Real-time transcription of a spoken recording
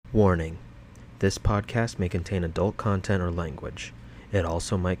Warning: this podcast may contain adult content or language. It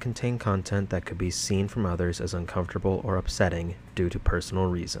also might contain content that could be seen from others as uncomfortable or upsetting due to personal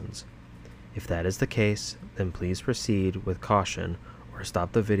reasons. If that is the case, then please proceed with caution or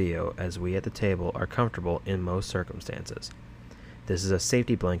stop the video, as we at the table are comfortable in most circumstances. This is a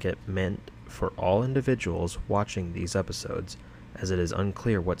safety blanket meant for all individuals watching these episodes, as it is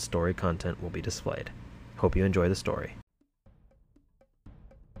unclear what story content will be displayed. Hope you enjoy the story.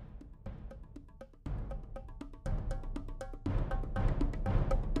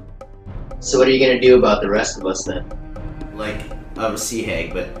 So what are you going to do about the rest of us then? Like a sea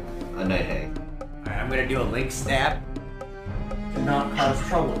hag, but a night hag. Alright, I'm gonna do a link stab. Do not cause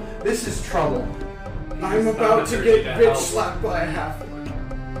trouble. This is trouble. I'm about to get bitch slapped by a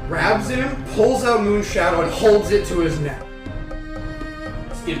halfling. Grabs him, pulls out Moonshadow, and holds it to his neck.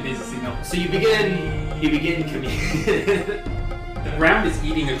 Let's give Biz a signal. So you begin communicating. The ground is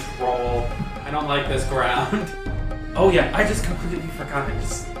eating a troll. I don't like this ground. Oh yeah, I just completely forgot.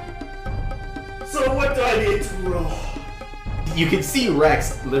 So what do I need to roll? You can see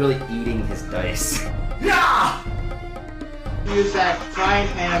Rex literally eating his dice. Yeah! Use that frying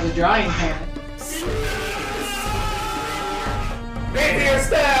pan as a drying pan. Rapier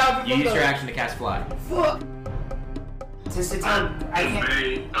stab! You use your action to cast fly. Fuck! Since it's on, I can't.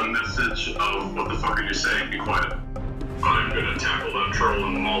 Convey a message of what the fuck are you saying? Be quiet. I'm gonna tackle that troll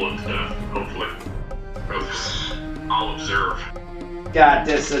and maul it to death, hopefully. I'll observe. Got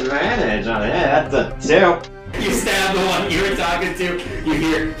disadvantage on it. That's a 2. You stab the one you were talking to. You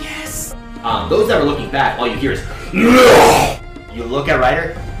hear yes. Those that are looking back, all you hear is no. You look at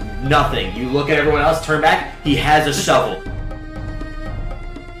Ryder, nothing. You look at everyone else, turn back. He has a shovel.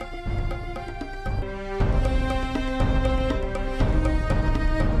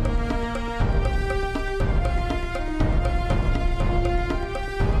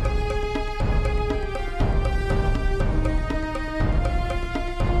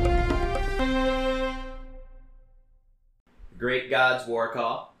 Great God's War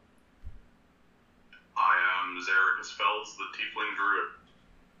Call. I am Zericus Fells, the Tiefling Druid.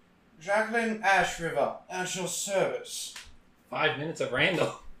 Jacqueline Ashriver, at your service. 5 minutes of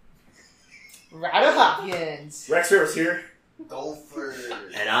Randall. Ryder Hopkins. Rex River's here.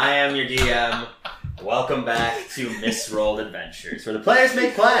 And I am your DM. Welcome back to Misrolled Adventures, where the players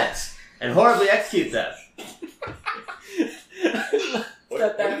make plans and horribly execute them. What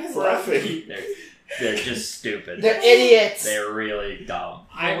are you laughing? They're just stupid. They're idiots. They're really dumb.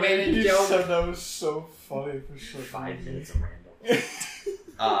 I made a You joke. said that was so funny for sure. 5 minutes of Randall.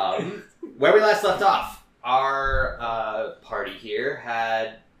 Where we last left off, our party here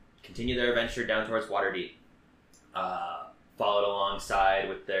had continued their adventure down towards Waterdeep. Followed alongside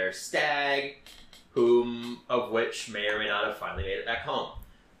with their stag, of which may or may not have finally made it back home.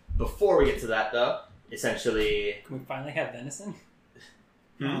 Before we get to that, though, essentially... Can we finally have venison?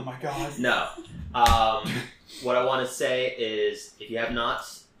 Oh my god. No. What I want to say is, if you have not,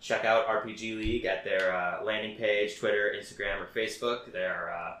 check out RPG League at their landing page, Twitter, Instagram, or Facebook.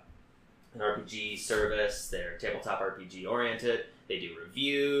 They're an RPG service. They're tabletop RPG oriented. They do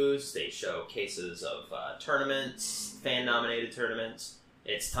reviews. They show cases of tournaments, fan-nominated tournaments.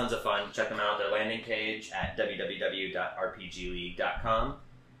 It's tons of fun. Check them out. Their landing page at www.rpgleague.com.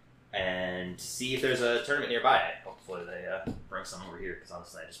 And see if there's a tournament nearby. Hopefully they bring some over here, because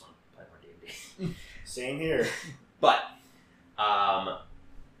honestly I just want to play more D&D. Same here. But,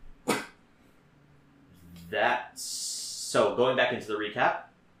 so going back into the recap,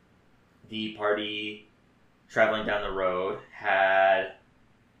 the party traveling down the road had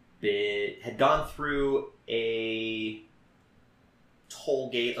gone through a toll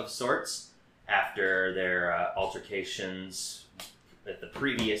gate of sorts after their altercations at the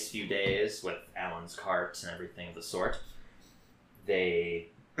previous few days with Alan's cart and everything of the sort. They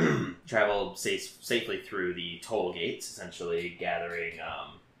traveled safely through the toll gates, essentially gathering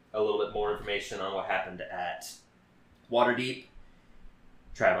a little bit more information on what happened at Waterdeep.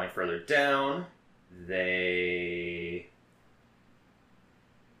 Traveling further down, they...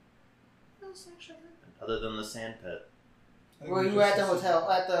 What else actually happened? Other than the sand pit. Well, you were at the hotel,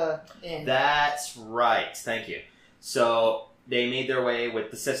 at the inn. That's right, thank you. So, they made their way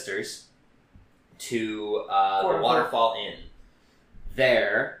with the sisters to the Waterfall Inn.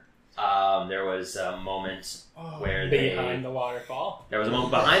 There was a moment where Behind the waterfall. There was a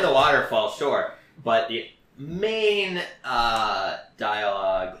moment behind the waterfall, sure, but the main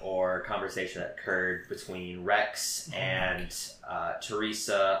dialogue or conversation that occurred between Rex and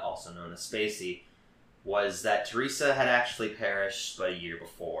Teresa, also known as Spacey, was that Teresa had actually perished a year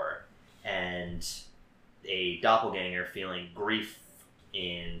before, and a doppelganger feeling grief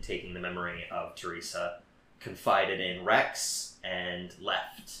in taking the memory of Teresa, confided in Rex, and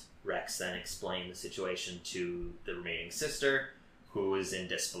left. Rex then explained the situation to the remaining sister, who was in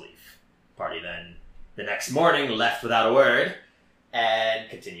disbelief. Party then, the next morning, left without a word, and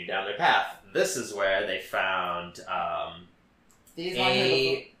continued down their path. This is where they found a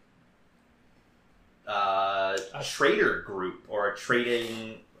trader group, or a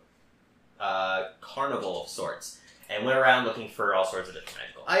trading carnival of sorts, and went around looking for all sorts of different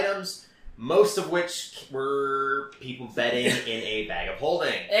magical items, most of which were people betting in a bag of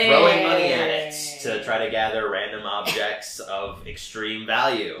holding, throwing money at it to try to gather random objects of extreme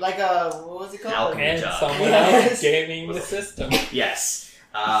value. Like a, what was it called? Alchemy And job. someone else gaming the system. Yes.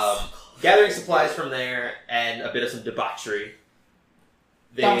 Gathering supplies from there and a bit of some debauchery.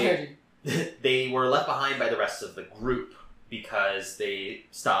 They were left behind by the rest of the group because they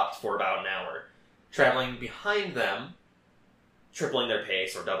stopped for about an hour. Traveling behind them, tripling their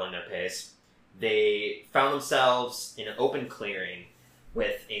pace or doubling their pace, they found themselves in an open clearing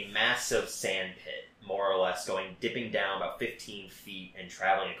with a massive sand pit, more or less dipping down about 15 feet and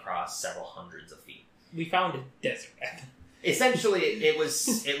traveling across several hundreds of feet. We found a desert. Essentially,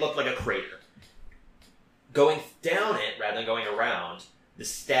 it looked like a crater. Going down it, rather than going around, the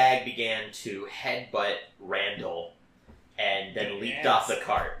stag began to headbutt Randall and then leaped off the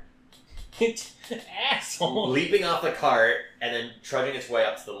cart. Asshole. Leaping off the cart and then trudging its way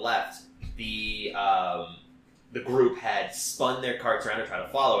up to the left, the group had spun their carts around to try to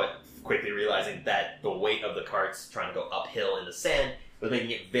follow it, quickly realizing that the weight of the carts trying to go uphill in the sand was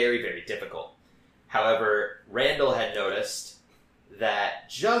making it very, very difficult. However, Randall had noticed that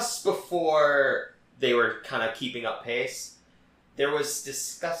just before they were kind of keeping up pace, there was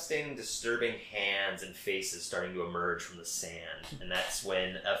disgusting, disturbing hands and faces starting to emerge from the sand, and that's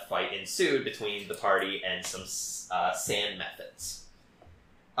when a fight ensued between the party and some sand methods.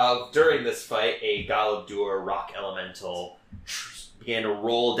 During this fight, a Galadur rock elemental began to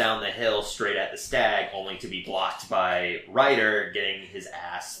roll down the hill straight at the stag, only to be blocked by Ryder getting his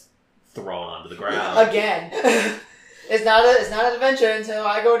ass thrown onto the ground. Again. It's not an adventure until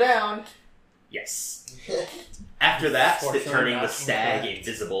I go down. Yes. After that, Fortunately turning the not stag incorrect.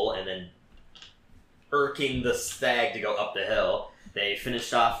 invisible and then irking the stag to go up the hill, they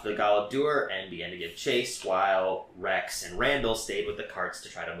finished off the Galadur and began to give chase, while Rex and Randall stayed with the carts to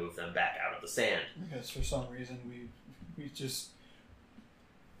try to move them back out of the sand. Because for some reason we just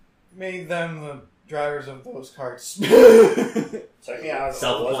made them the drivers of those carts.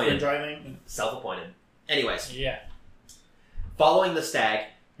 Self-appointed. driving. Self-appointed. Anyways, Yeah. following the stag,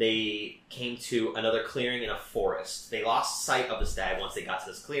 they came to another clearing in a forest. They lost sight of the stag once they got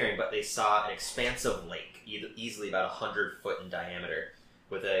to this clearing, but they saw an expansive lake, easily about 100 foot in diameter,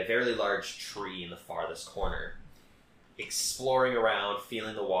 with a very large tree in the farthest corner. Exploring around,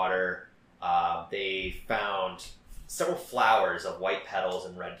 feeling the water, they found several flowers of white petals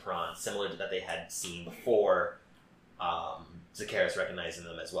and red prawns, similar to that they had seen before, Zacharis recognizing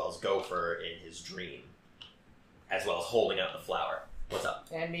them as well as Gopher in his dream, as well as holding out the flower. What's up?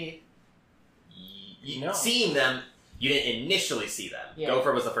 And me. No. Seeing them, you didn't initially see them. Yeah.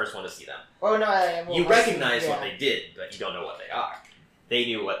 Gopher was the first one to see them. Oh, no, You recognize what they did, but you don't know what they are. They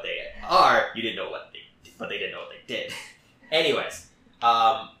knew what they are, you didn't know what they did, but they didn't know what they did. Anyways,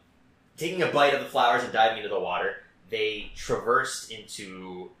 taking a bite of the flowers and diving into the water, they traversed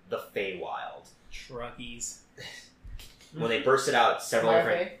into the Feywild. Truckies. When they bursted out several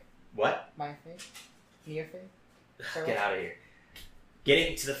different... What? My face? Your face? Get out of here.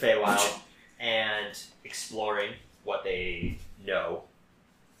 Getting to the Feywild and exploring what they know,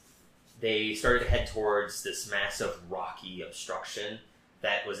 they started to head towards this massive rocky obstruction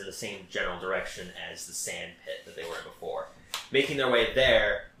that was in the same general direction as the sand pit that they were in before. Making their way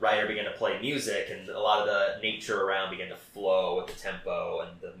there, Ryder began to play music, and a lot of the nature around began to flow with the tempo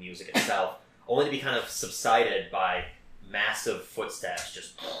and the music itself, only to be kind of subsided by massive footsteps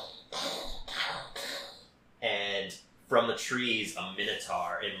just... And from the trees, a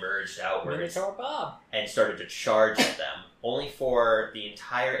Minotaur emerged outwards Minotaur Bob. and started to charge at them, only for the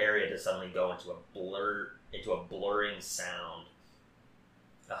entire area to suddenly go into a blurring sound,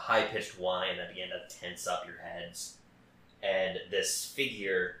 a high-pitched whine that began to tense up your heads, and this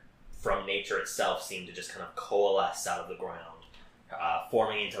figure from nature itself seemed to just kind of coalesce out of the ground,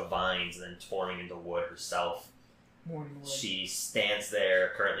 forming into vines and then forming into wood herself. She stands there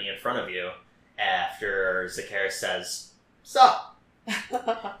currently in front of you after Zacharis says, "Sup?"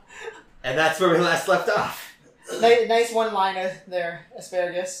 And that's where we last left off. Nice one-liner there,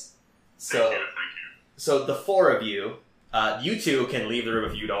 Asparagus. So the four of you, you two can leave the room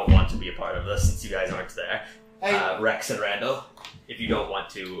if you don't want to be a part of this, since you guys aren't there. Hey, Rex and Randall, if you don't want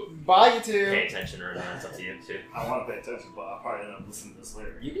to bye, you two. pay attention or not, it's up to you too. I want to pay attention, but I'll probably end up listening to this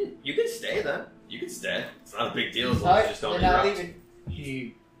later. You can stay then. You can stay. It's not a big deal as long as Alright, you just don't they're not interrupt.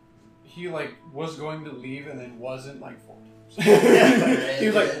 leaving. He like was going to leave and then wasn't like 4 times. Yeah. He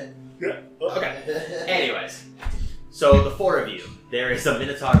was like, Okay. Anyways, so the four of you, there is a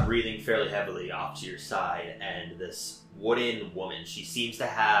Minotaur breathing fairly heavily off to your side, and this wooden woman, she seems to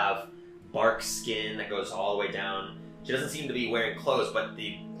have bark skin that goes all the way down. She doesn't seem to be wearing clothes, but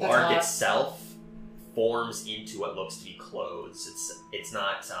the That's bark hot. itself forms into what looks to be clothes. It's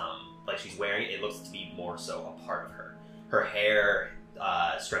not like she's wearing it. It looks to be more so a part of her. Her hair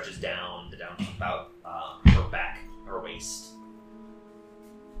stretches down to about her back, her waist.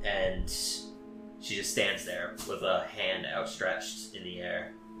 And she just stands there with a hand outstretched in the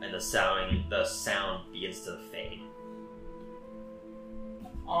air, and the sound begins to fade.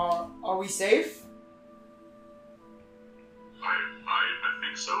 Are we safe? I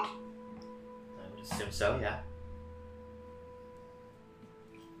think so. I would assume so, yeah.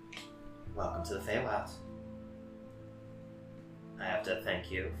 Welcome to the Feywilds. I have to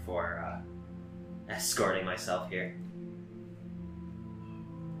thank you for escorting myself here.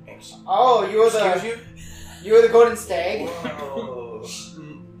 Oh, you were the golden stag.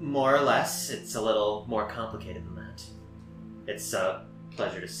 More or less. It's a little more complicated than that. It's a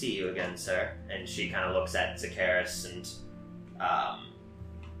pleasure to see you again, sir. And she kind of looks at Zacharis and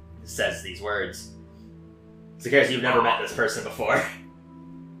says these words. Zacharis, you've never met this person before.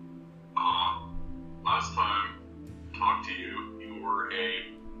 Last time I talked to you, you were a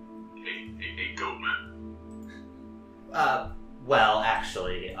goat man. Well,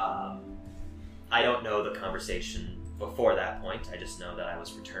 actually, I don't know the conversation before that point. I just know that I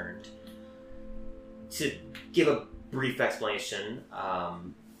was returned. To give a brief explanation, I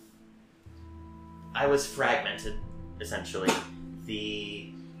was fragmented, essentially.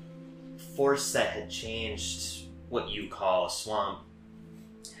 The force that had changed what you call a swamp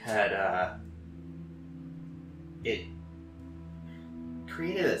had, it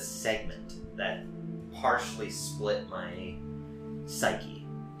created a segment that partially split my psyche.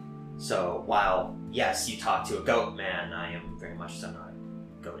 So while, yes, you talk to a goat man, I am very much so not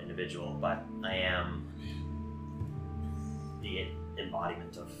a goat individual, but I am the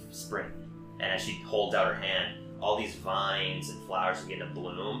embodiment of spring. And as she holds out her hand, all these vines and flowers begin to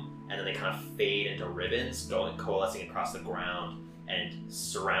bloom, and then they kind of fade into ribbons, coalescing across the ground and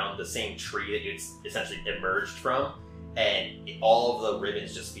surround the same tree that it's essentially emerged from, and all of the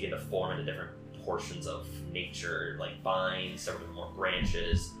ribbons just begin to form into different portions of nature, like vines, some with more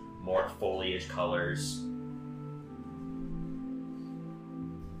branches, more foliage colors.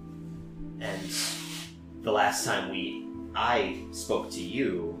 And the last time I spoke to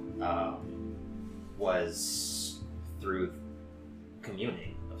you was through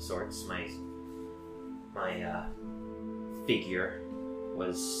communing of sorts. My figure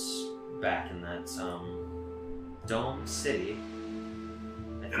was back in that dome city.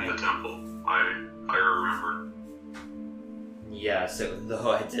 In the temple. I remember. Yes,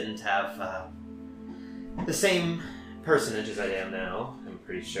 though I didn't have the same personage as I am now. I'm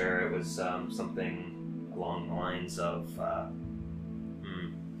pretty sure it was something along the lines of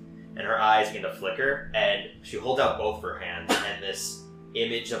and her eyes begin to flicker, and she holds out both of her hands, and this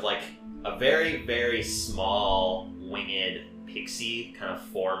image of like a very, very small winged pixie kind of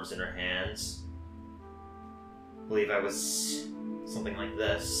forms in her hands. I believe I was something like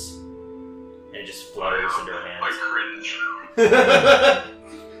this, and it just flutters into her hands. I cringe.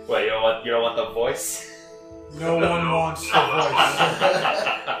 What, you don't want the voice? no one wants the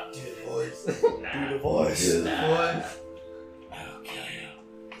voice. Do the voice. Nah. Do the voice. Do the voice. I'll kill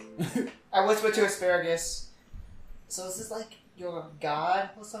you. I whisper to Asparagus. So is this like your god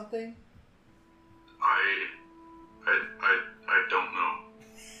or something? I don't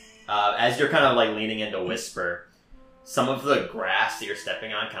know. As you're kind of like leaning into whisper, some of the grass that you're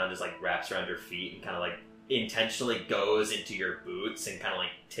stepping on kind of just like wraps around your feet and kind of like intentionally goes into your boots and kind of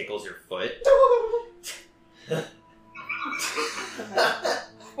like tickles your foot.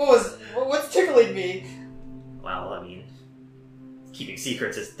 What's tickling me? Well, I mean, keeping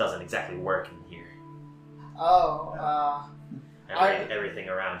secrets doesn't exactly work in here. Oh, Everything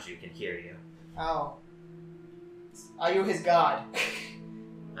around you can hear you. oh. Are you his god?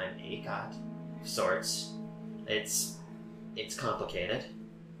 I'm a god of sorts. It's complicated.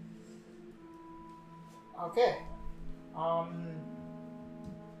 Okay.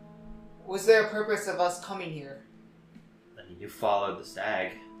 Was there a purpose of us coming here? I mean, you followed the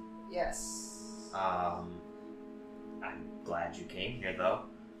stag. Yes. I'm glad you came here, though,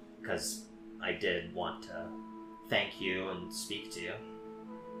 because I did want to thank you and speak to you.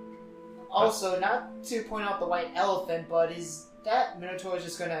 Also, not to point out the white elephant, but is that Minotaur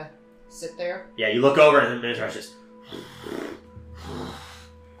just gonna sit there? Yeah, you look over and the Minotaur's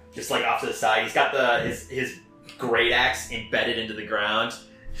just like off to the side. He's got his great axe embedded into the ground,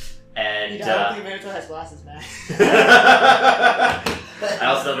 and I don't think Minotaur has glasses, man. I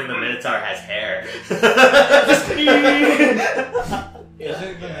also don't think the Minotaur has hair.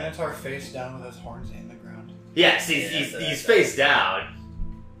 Isn't the Minotaur face down with his horns in the ground? Yes, he's face down.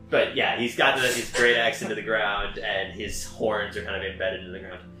 But yeah, he's got his great axe into the ground, and his horns are kind of embedded into the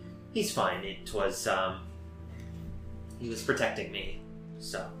ground. He's fine. It was, he was protecting me,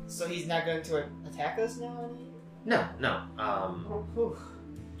 so. So he's not going to attack us now? No.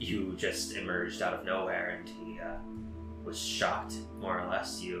 You just emerged out of nowhere, and he, was shocked, more or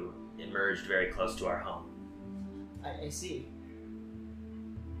less. You emerged very close to our home. I see.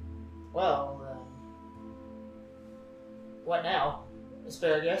 Well, what now?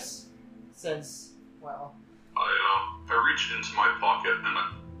 Asparagus? Since, well... I reached into my pocket and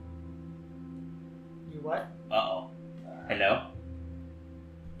I... You what? Uh-oh. Hello?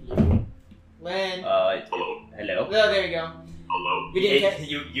 Lynn? Hello? Hello? No, there you go. Hello? We didn't get...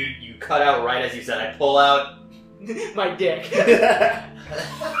 You cut out right as you said. I pull out... my dick.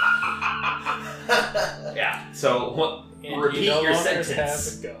 Yeah, so what? Repeat your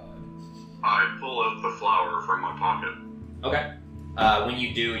sentence. I pull out the flower from my pocket. Okay. When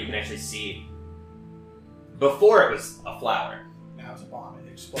you do, you can actually see... Before it was a flower. Now it's a bomb.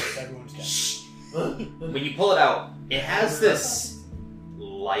 It explodes everyone's dead. When you pull it out, it has this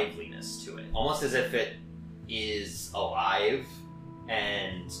liveliness to it. Almost as if it is alive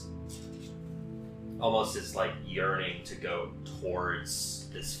and almost is like yearning to go towards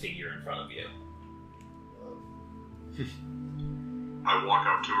this figure in front of you. I walk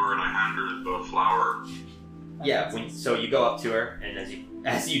up to her and I hand her the flower. Yeah, so you go up to her, and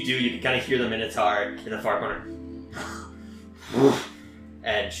as you do, you can kind of hear the Minotaur in the far corner.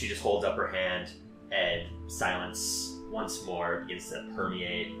 And she just holds up her hand, and silence once more begins to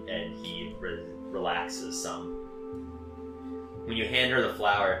permeate, and he relaxes some. When you hand her the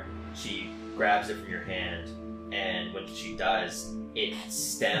flower, she grabs it from your hand, and when she does, it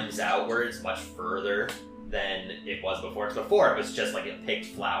stems outwards much further than it was before. Because before, it was just like a picked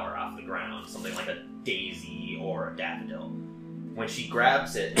flower off the ground, something like a daisy or a daffodil. When she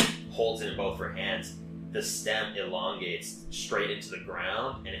grabs it and holds it in both her hands, the stem elongates straight into the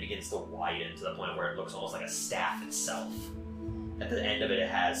ground, and it begins to widen to the point where it looks almost like a staff itself. At the end of it, it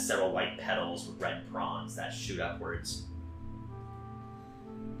has several white petals with red prongs that shoot upwards.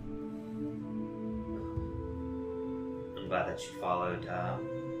 I'm glad that you followed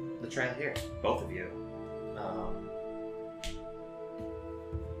the trail here, both of you.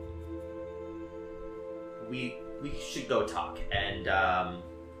 We should go talk. And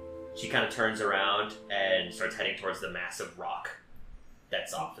she kind of turns around and starts heading towards the massive rock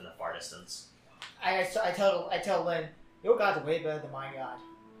that's off in the far distance. I tell Lynn, your God's way better than my God.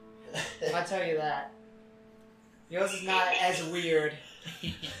 I'll tell you that. Yours is not as weird.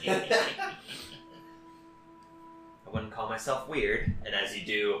 I wouldn't call myself weird, and as you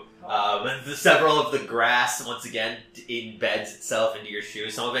do, several of the grass once again embeds itself into your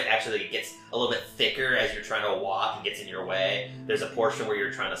shoes. Some of it actually gets a little bit thicker as you're trying to walk and gets in your way. There's a portion where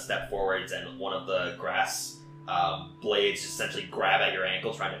you're trying to step forwards, and one of the grass blades essentially grab at your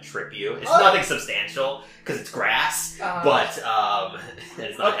ankle, trying to trip you. It's nothing substantial because it's grass, but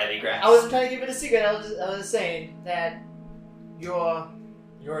it's not heavy grass. I wasn't trying to give it a secret. I was saying that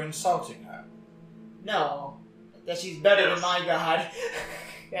you're insulting her. No. That she's better than my God,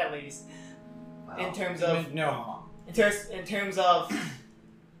 at least. Wow. In terms of no. In terms of,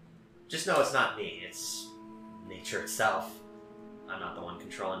 just know it's not me. It's nature itself. I'm not the one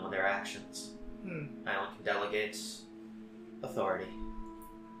controlling their actions. I only can delegate authority.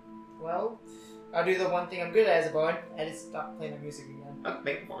 Well, I'll do the one thing I'm good at as a bard. I just stop playing the music again. Oh,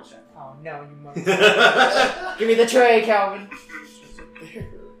 make a performance check. Oh no, you must. Give me the tray, Calvin.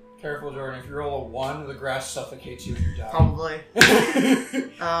 Careful, Jordan. If you roll a 1, the grass suffocates you and you die. Probably.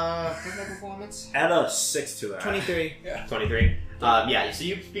 What's my performance? Add a 6 to that. 23. Yeah. 23. Yeah. So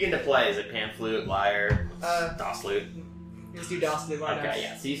you begin to play as a pan flute, lyre, DOS lute. Let's do DOS lute. Why not? Okay,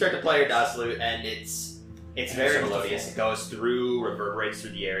 yeah. So you start to play your DOS lute, and it's very melodious. It goes through, reverberates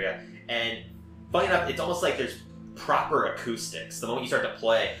through the area, and funny enough, it's almost like there's proper acoustics. The moment you start to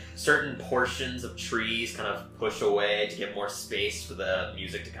play, certain portions of trees kind of push away to get more space for the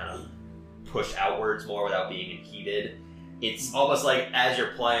music to kind of push outwards more without being impeded. It's almost like as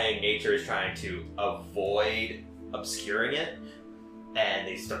you're playing, nature is trying to avoid obscuring it. and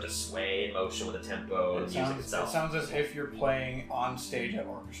they start to sway in motion with the tempo of the music It itself. sounds as if you're playing on stage at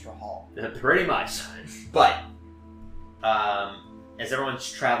Orchestra Hall. Pretty much. But, as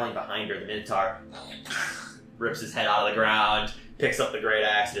everyone's traveling behind her, the Minotaur rips his head out of the ground, picks up the great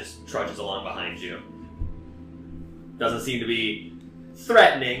axe, just trudges along behind you. Doesn't seem to be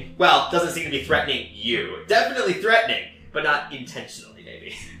threatening. Well, doesn't seem to be threatening you. Definitely threatening, but not intentionally,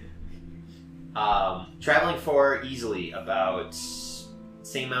 maybe. Traveling for easily about the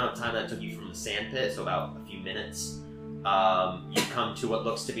same amount of time that it took you from the sand pit, so about a few minutes. You come to what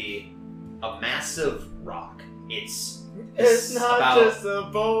looks to be a massive rock. It's not about, just a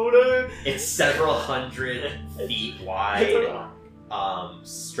boulder. It's several hundred feet wide,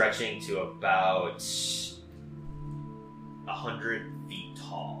 stretching to about 100 feet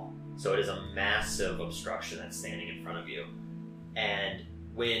tall. So it is a massive obstruction that's standing in front of you. And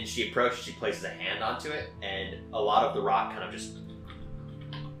when she approaches, she places a hand onto it, and a lot of the rock kind of just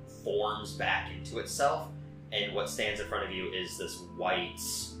forms back into itself. And what stands in front of you is this white,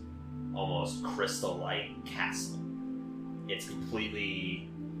 almost crystal-like castle. It's completely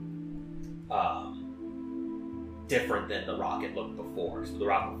different than the rock it looked before. So the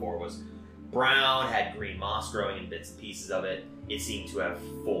rock before was brown, had green moss growing in bits and pieces of it. It seemed to have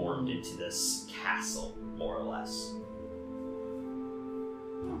formed into this castle, more or less.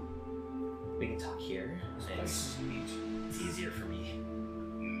 We can talk here. It's easier for me.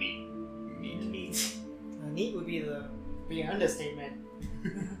 Neat. Neat would be an understatement.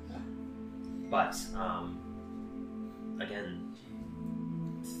 But, again,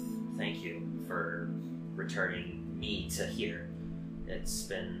 thank you for returning me to here. It's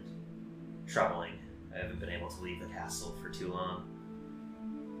been troubling. I haven't been able to leave the castle for too long.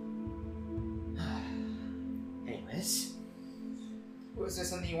 Anyways. Was there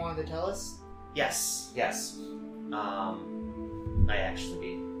something you wanted to tell us? Yes. I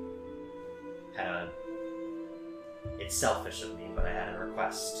actually had a... It's selfish of me, but I had a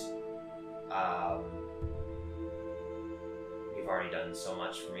request. You've already done so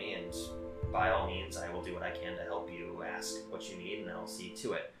much for me, and by all means, I will do what I can to help you. Ask what you need, and I'll see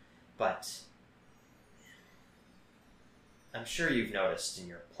to it. But I'm sure you've noticed in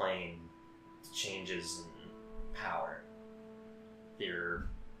your playing changes in power. They're...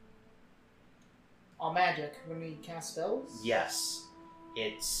 All magic, when we cast spells? Yes.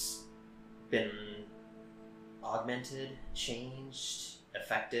 It's been augmented, changed,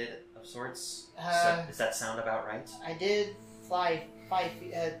 affected of sorts. So, does that sound about right? I did fly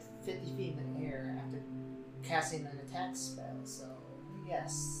 50 feet in the air after casting an attack spell, so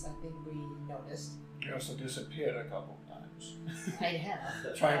yes, I think we noticed. You also disappeared a couple times. I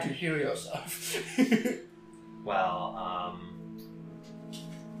have. Trying to heal yourself. Well,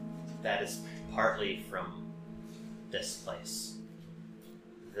 that is partly from this place.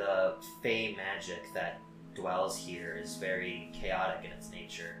 The Fey magic that dwells here is very chaotic in its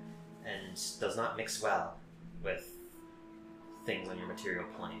nature and does not mix well with things on your material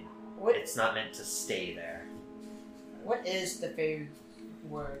plane. It's not meant to stay there. What is the Fey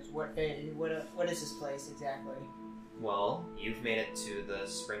words? What is this place exactly? Well, you've made it to the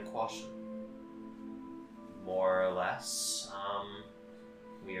Spring Quashen. More or less.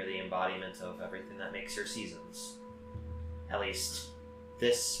 We are the embodiment of everything that makes your seasons. At least,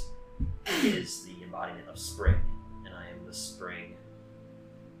 this is the embodiment of spring, and I am the spring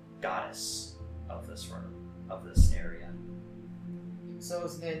goddess of this room, of this area. So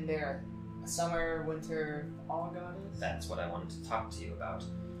is then there a summer, winter, fall goddess? That's what I wanted to talk to you about.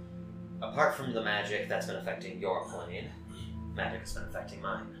 Apart from the magic that's been affecting your plane, magic has been affecting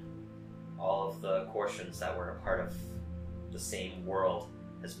mine. All of the portions that were a part of the same world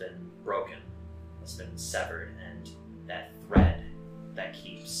has been broken, has been severed, and that thread that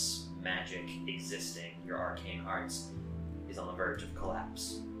keeps magic existing, your arcane arts, is on the verge of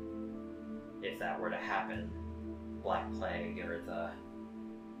collapse. If that were to happen, Black Plague or the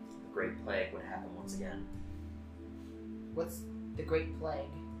Great Plague would happen once again. What's the Great Plague?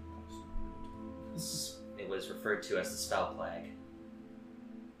 It was referred to as the Spell Plague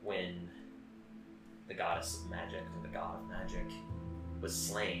when the goddess of magic, or the god of magic, was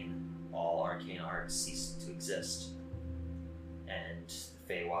slain. All arcane arts ceased to exist, and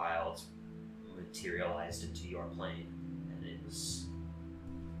the Feywild materialized into your plane, and it was,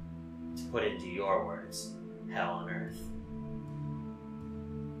 to put into your words, hell on earth.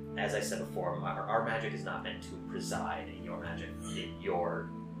 As I said before, our magic is not meant to preside in your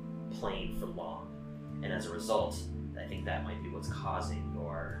plane for long, and as a result, I think that might be what's causing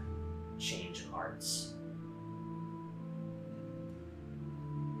your change in arts.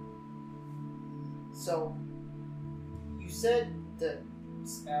 So, you said the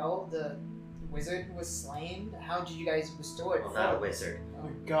spell, the wizard was slain, how did you guys restore it? Well, not a wizard. The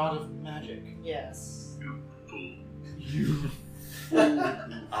god of magic. Yes. You.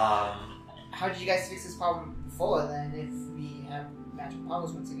 How did you guys fix this problem before then if we have magic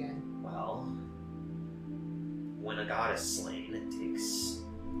powers once again? Well, when a god is slain, it takes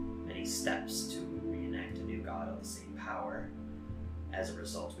many steps to reenact a new god of the same power. As a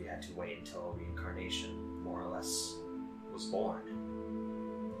result, we had to wait until reincarnation, more or less, was born.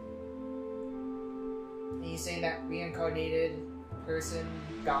 And you saying that reincarnated person,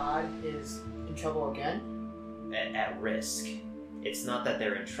 god, is in trouble again? At risk. It's not that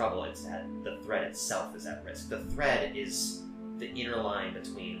they're in trouble, it's that the thread itself is at risk. The thread is the inner line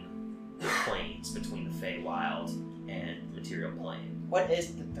between the planes, between the Feywild and material plane. What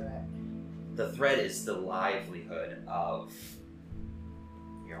is the threat? The thread is the livelihood of...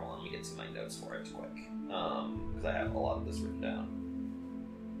 Here, hold on, let me get to my notes for it quick. Because I have a lot of this written down.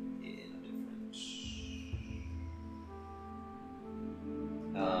 In a different...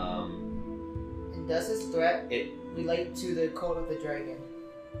 And does this threat relate to the Cult of the Dragon?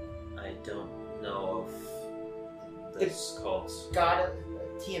 I don't know of this cult. God of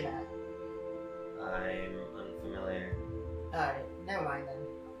Tiamat. I'm unfamiliar. Alright, never mind then.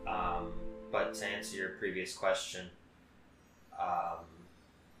 But to answer your previous question,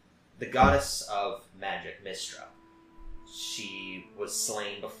 the goddess of magic, Mystra, she was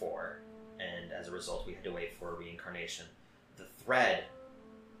slain before, and as a result we had to wait for reincarnation. The thread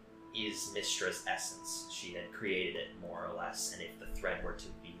is Mystra's essence. She had created it, more or less, and if the thread were to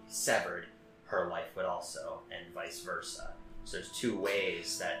be severed, her life would also, and vice versa. So there's two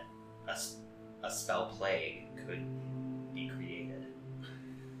ways that a spell plague could be created.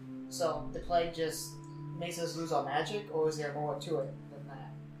 So, the plague just makes us lose our magic, or is there more to it than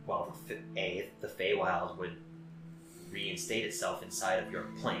that? Well, the Feywild would reinstate itself inside of your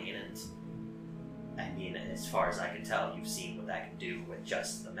plane, and I mean, as far as I can tell, you've seen what that can do with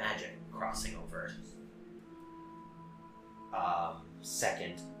just the magic crossing over.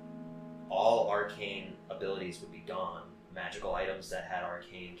 Second, all arcane abilities would be gone. Magical items that had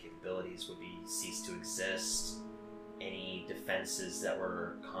arcane capabilities would be cease to exist. Any defenses that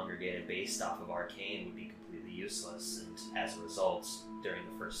were congregated based off of arcane would be completely useless, and as a result, during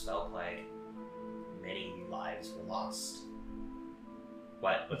the first spell plague, many lives were lost.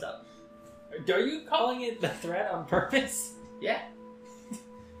 What? What's up? Are you calling it the threat on purpose? Yeah.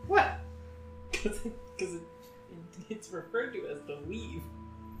 What? Because it's referred to as the weave.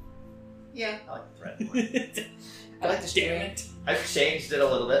 Yeah, I like the thread more. I like the Damn string. it. I've changed it a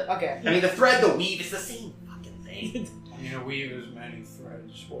little bit. Okay. I mean, the thread, the weave is the same fucking thing. I mean, a weave is many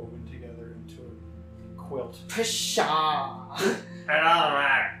threads woven together into a quilt. Pshaw! It doesn't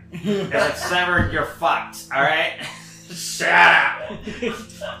matter. If it's severed, you're fucked, alright? Shut up!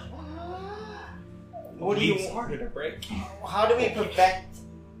 What do you Weave's harder to break. How do we prevent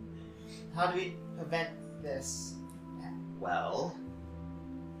this? Well,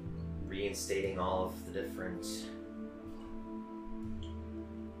 reinstating all of the different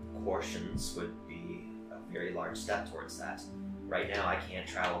portions would be a very large step towards that. Right now, I can't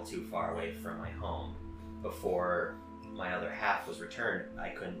travel too far away from my home. Before my other half was returned, I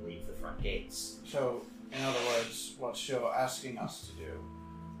couldn't leave the front gates. So, in other words, what Sho asking us to do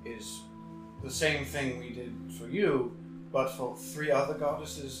is the same thing we did for you, but for 3 other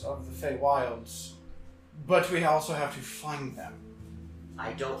goddesses of the Feywilds. But we also have to find them.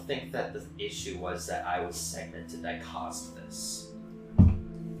 I don't think that the issue was that I was segmented that caused this.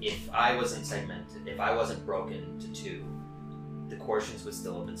 If I wasn't segmented, if I wasn't broken into 2, the Corsians would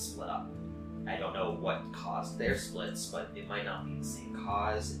still have been split up. I don't know what caused their splits, but it might not be the same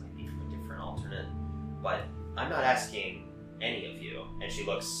cause, it might be from a different alternate. But I'm not asking any of you, and she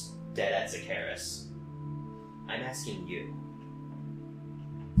looks dead at Zakaris. I'm asking you.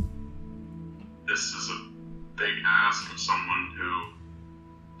 This is a big ask of someone who,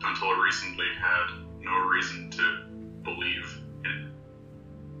 until recently, had no reason to believe in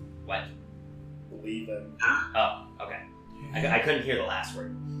What? Believe it. Oh, okay. I couldn't hear the last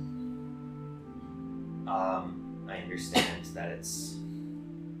word. I understand that it's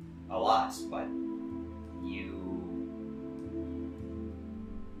a lot, but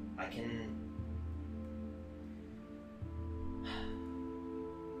I can...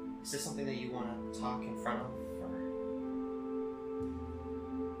 Is this something that you want to talk in front of, or...?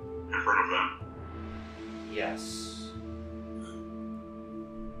 in front of them. Yes.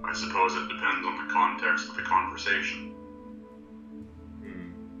 I suppose it depends on the context of the conversation.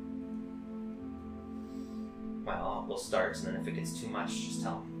 Well, we'll start, and then if it gets too much, just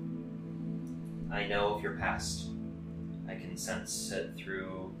tell me. I know of your past. I I can sense it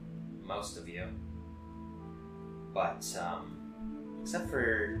through most of you. But, except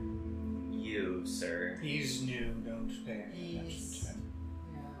for you, sir. He's new, don't pay any attention to him.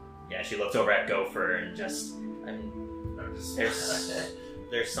 Yeah, she looks over at Gopher and just,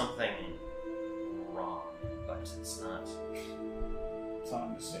 there's something wrong, but it's not. It's not a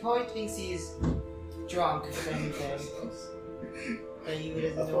mistake. Probably thinks he's drunk, if anything. But he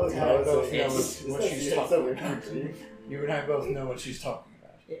doesn't know You what's and I happening. both know It's- what she's talking about. You and I both know what she's talking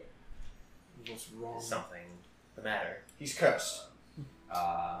about. Yeah. What's wrong? Something the matter. He's cursed,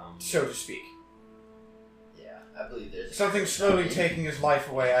 so to speak. Yeah, I believe there's Something slowly taking his life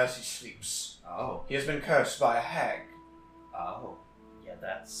away as he sleeps. Oh. He has been cursed by a hag. Oh. Yeah,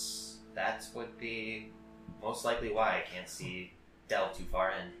 that would be most likely why I can't see delve too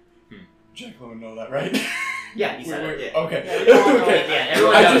far in. Jacqueline would know that, right? Yeah, he said it. Yeah. Okay. Yeah, we all know Okay. it. Yeah,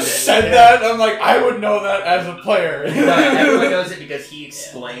 everyone I knows just it. said that. I'm like, I would know that as a player. No, everyone knows it because he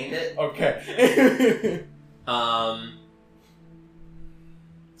explained it. Okay.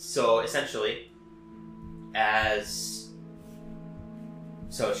 So essentially,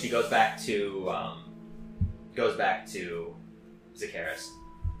 so she goes back to Zakaris.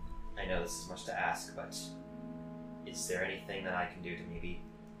 I know this is much to ask, but is there anything that I can do to maybe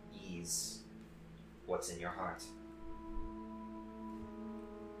ease what's in your heart?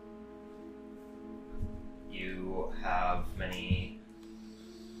 You have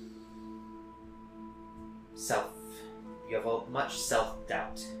much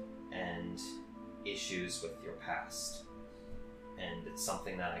self-doubt and issues with your past. And it's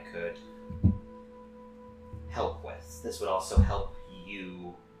something that I could help with. This would also help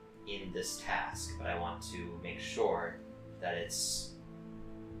you in this task, but I want to make sure that it's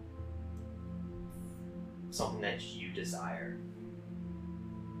something that you desire.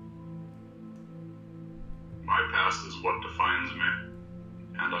 My past is what defines me,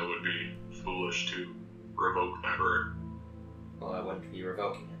 and I would be foolish to revoke that right. Well, I wouldn't be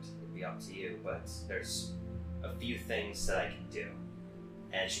revoking it. It would be up to you, but there's a few things that I can do.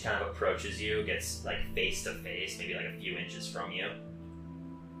 And she kind of approaches you, gets like face to face, maybe like a few inches from you.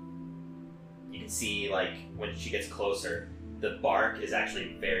 You can see, like, when she gets closer, the bark is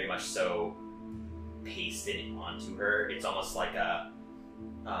actually very much so pasted onto her. It's almost like a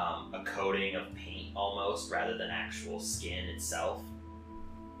coating of paint almost, rather than actual skin itself.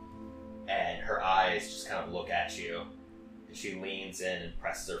 And her eyes just kind of look at you. And she leans in and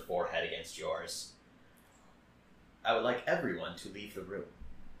presses her forehead against yours. I would like everyone to leave the room.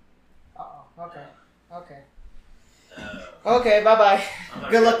 Uh-oh. Okay. Okay, bye-bye.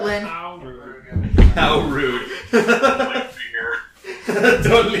 Good luck, Lynn. How rude.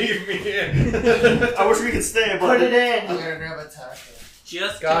 Don't leave me here. I wish we could stay, but Put it in. I'm gonna grab a taco.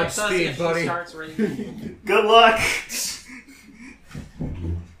 Just Godspeed, kicks us if buddy. She starts raining. good luck.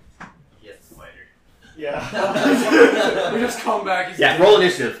 Yes, spider. Yeah. We just come back. Yeah, roll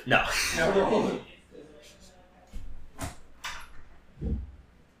initiative. No.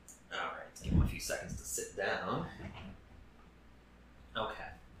 Alright, give him a few seconds to sit down. Okay.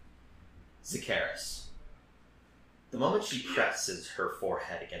 Zakaris. The moment she presses her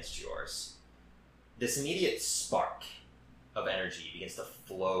forehead against yours, this immediate spark of energy begins to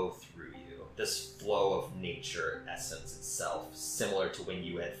flow through you. This flow of nature essence itself, similar to when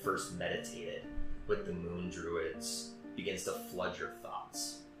you had first meditated with the moon druids, begins to flood your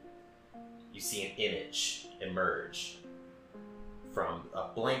thoughts. You see an image emerge from a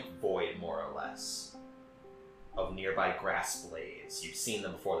blank void, more or less, of nearby grass blades. You've seen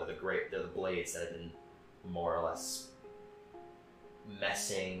them before. They're the blades that have been more or less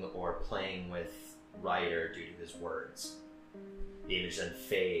messing or playing with Ryder due to his words. The image then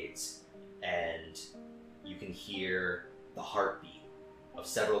fades, and you can hear the heartbeat of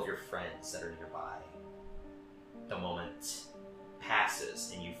several of your friends that are nearby. The moment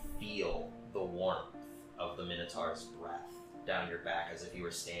passes, and you feel the warmth of the Minotaur's breath down your back as if you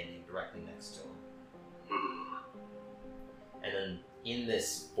were standing directly next to him. And then in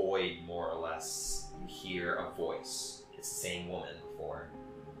this void, more or less, you hear a voice. It's the same woman before.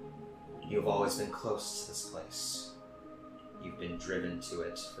 You have always been close to this place. You've been driven to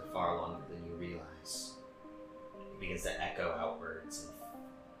it for far longer than you realize. It begins to echo outwards and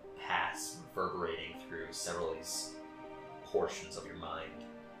pass, reverberating through several of these portions of your mind.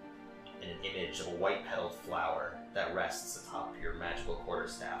 And an image of a white-petaled flower that rests atop your magical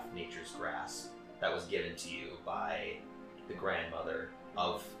quarterstaff, Nature's Grasp, that was given to you by the grandmother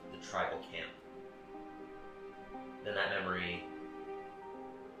of the tribal camp. Then that memory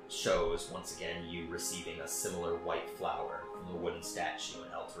shows, once again, you receiving a similar white flower from the wooden statue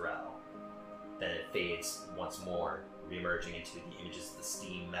in El Terrell. Then it fades once more, reemerging into the images of the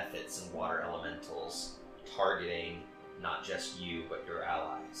steam methods and water elementals, targeting not just you, but your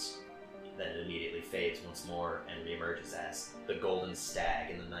allies. Then it immediately fades once more and reemerges as the golden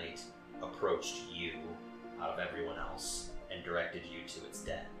stag in the night approached you out of everyone else and directed you to its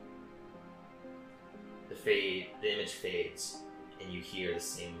den. The image fades, and you hear the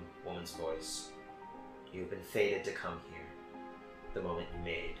same woman's voice. You've been fated to come here the moment you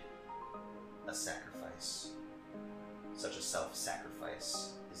made a sacrifice. Such a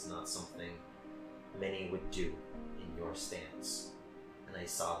self-sacrifice is not something many would do in your stance, and I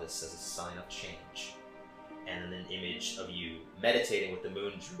saw this as a sign of change. And an image of you meditating with the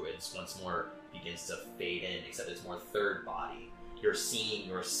moon druids once more begins to fade in, except it's more third body. You're seeing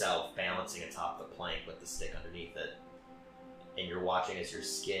yourself balancing atop the plank with the stick underneath it, and you're watching as your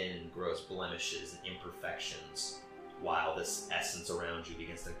skin grows blemishes and imperfections, while this essence around you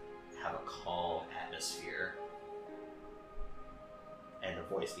begins to have a calm atmosphere. And the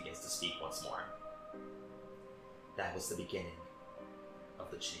voice begins to speak once more. That was the beginning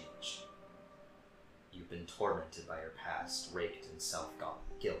of the change. You've been tormented by your past, raked in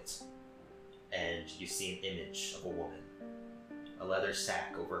self-guilt, and you see an image of a woman, a leather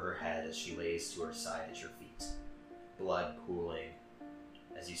sack over her head as she lays to her side at your feet, blood pooling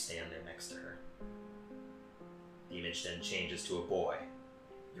as you stand there next to her. The image then changes to a boy,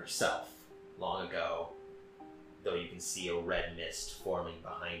 yourself, long ago, though you can see a red mist forming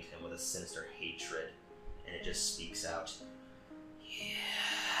behind him with a sinister hatred, and it just speaks out,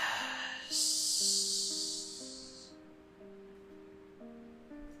 yes.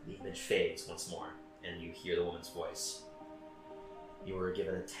 The image fades once more, and you hear the woman's voice. You were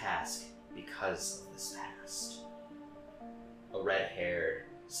given a task because of this past. A red-haired,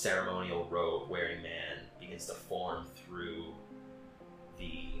 ceremonial robe-wearing man begins to form through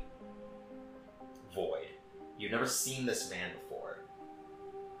the void. You've never seen this man before,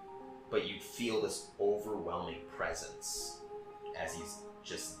 but you feel this overwhelming presence as he's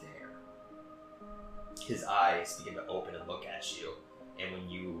just there. His eyes begin to open and look at you, and when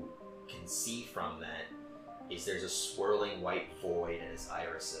you can see from that is there's a swirling white void in his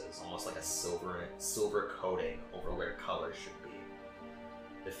irises, almost like a silver coating over where color should be.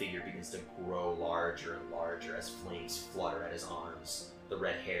 The figure begins to grow larger and larger as flames flutter at his arms, the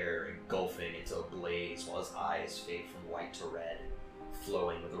red hair engulfing into a blaze while his eyes fade from white to red,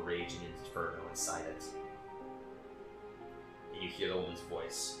 flowing with a raging inferno inside it. And you hear the woman's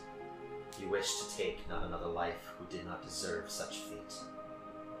voice. You wish to take not another life who did not deserve such fate.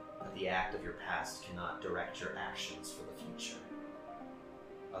 But the act of your past cannot direct your actions for the future.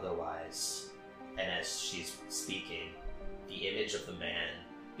 Otherwise, and as she's speaking, the image of the man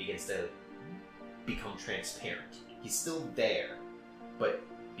begins to become transparent. He's still there, but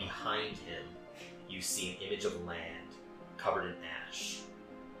behind him, you see an image of land covered in ash.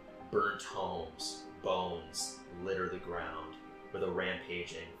 Burnt homes, bones litter the ground, with a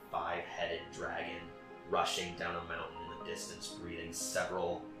rampaging, five-headed dragon rushing down a mountain in the distance, breathing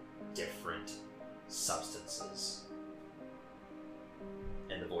several different substances.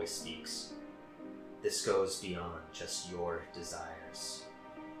 And the voice speaks. This goes beyond just your desires.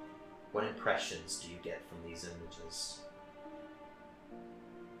 What impressions do you get from these images?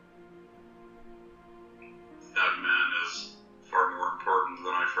 That man is far more important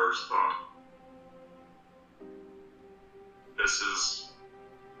than I first thought. This is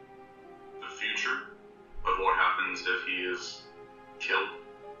the future of what happens if he is killed.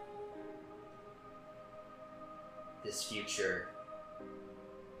 This future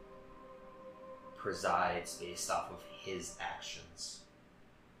presides based off of his actions,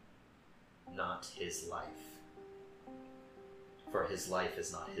 not his life. For his life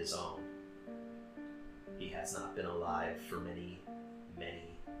is not his own. He has not been alive for many,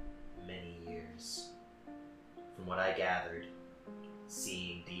 many, many years. From what I gathered,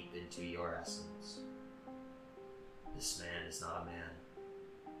 seeing deep into your essence, this man is not a man,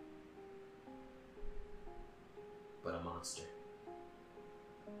 but a monster.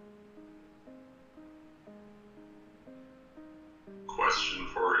 Question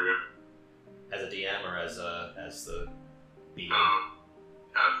for you. As a DM or as the being?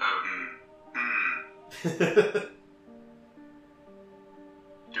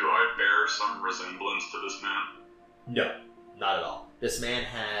 Do I bear some resemblance to this man? No, not at all. This man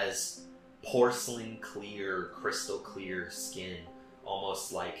has porcelain clear, crystal clear skin,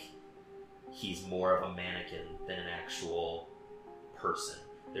 almost like he's more of a mannequin than an actual person.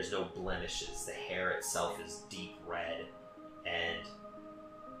 There's no blemishes. The hair itself is deep red, and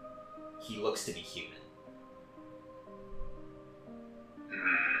he looks to be human.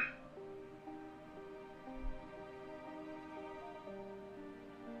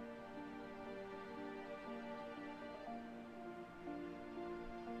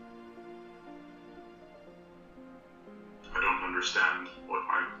 understand what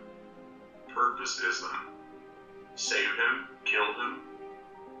my purpose is then. Save him? Kill him?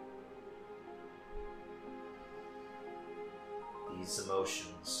 These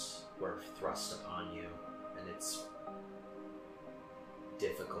emotions were thrust upon you, and it's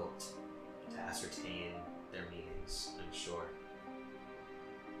difficult to ascertain their meanings, I'm sure.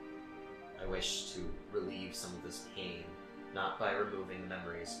 I wish to relieve some of this pain, not by removing the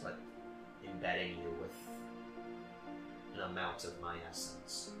memories, but embedding you with an amount of my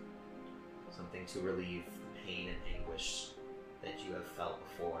essence. Something to relieve the pain and anguish that you have felt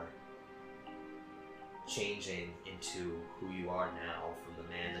before. Changing into who you are now from the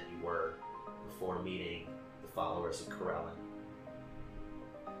man that you were before meeting the followers of Corellin.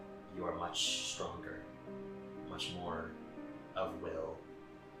 You are much stronger, much more of will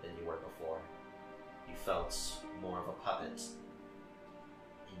than you were before. You felt more of a puppet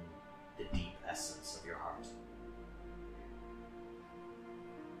in the deep essence of your heart.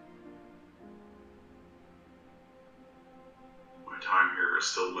 My time here is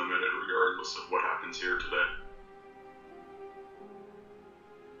still limited regardless of what happens here today.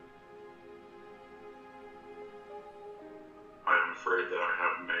 I am afraid that I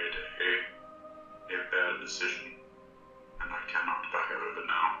have made a bad decision, and I cannot back out of it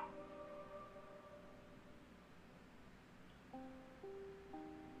now.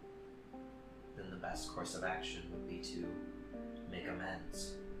 Then the best course of action would be to make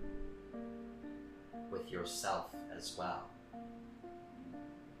amends with yourself as well.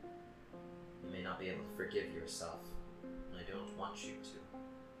 You may not be able to forgive yourself, and I don't want you to.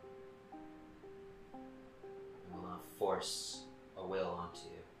 I will not force a will onto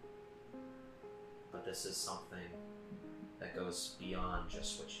you. But this is something that goes beyond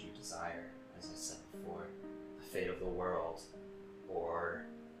just what you desire, as I said before. The fate of the world, or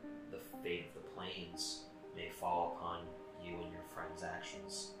the fate of the plains, may fall upon you and your friends'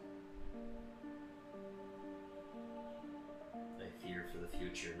 actions. I fear for the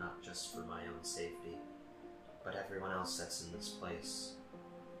future, not just for my own safety, but everyone else that's in this place.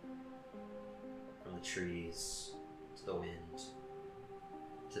 From the trees, to the wind,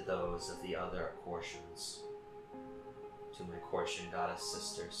 to those of the other Corsians, to my Corsian goddess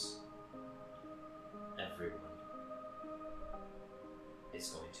sisters. Everyone is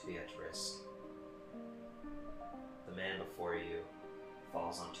going to be at risk. The man before you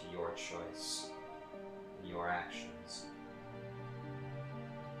falls onto your choice and your actions.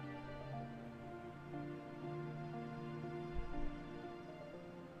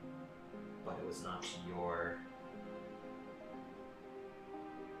 But it was not your...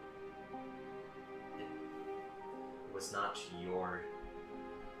 It was not your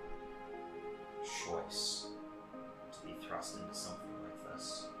choice to be thrust into something like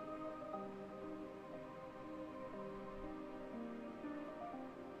this.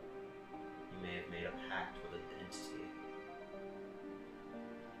 You may have made a pact with an entity,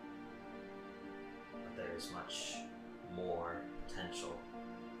 but there is much more potential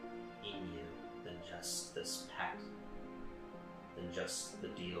in you than just this pact, than just the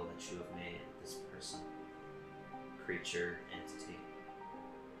deal that you have made with this person, creature, entity.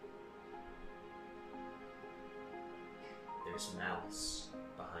 There's malice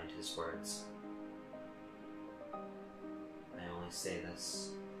behind his words. I only say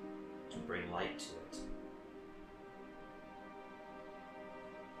this to bring light to it.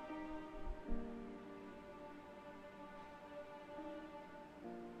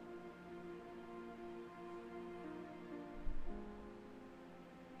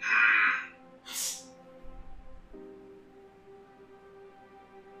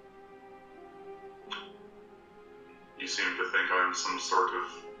 You seem to think I'm some sort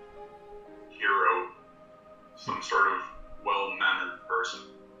of hero, some sort of well-mannered person.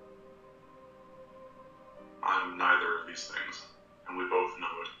 I'm neither of these things, and we both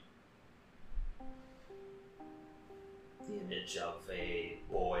know it. The image of a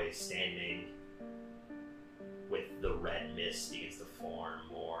boy standing with the red mist begins to form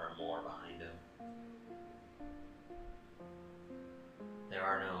more and more behind him. There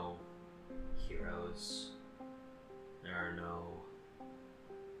are no heroes. There are no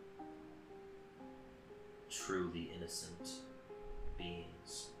truly innocent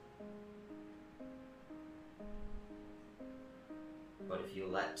beings. But if you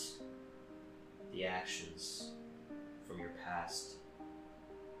let the actions from your past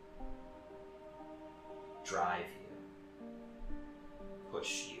drive you,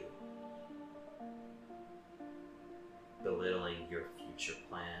 push you, belittling your future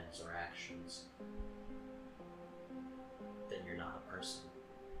plans or actions, then you're not a person.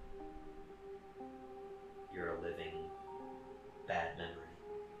 You're a living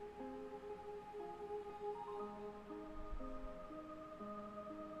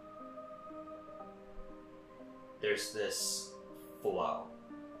there's this flow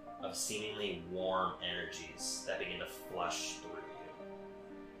of seemingly warm energies that begin to flush through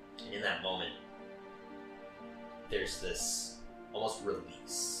you. And in that moment, there's this almost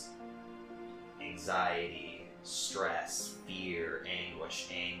release. Anxiety, stress, fear, anguish,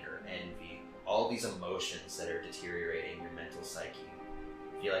 anger, envy, all these emotions that are deteriorating your mental psyche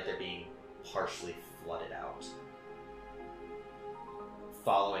feel like they're being partially flooded out.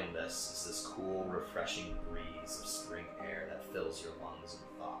 Following this is this cool, refreshing breeze of spring air that fills your lungs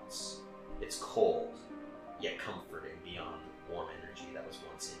and thoughts. It's cold, yet comforting beyond the warm energy that was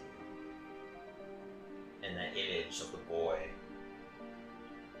once in you. And that image of the boy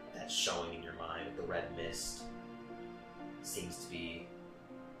that's showing in your mind with the red mist seems to be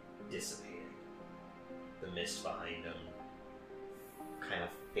dissipating. The mist behind him kind of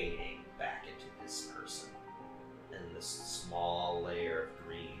fading back into his person. And this small layer of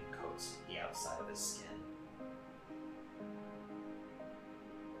green coats the outside of his skin.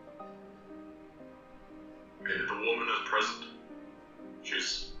 And the woman is present.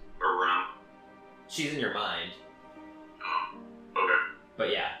 She's around. She's in your mind. Okay.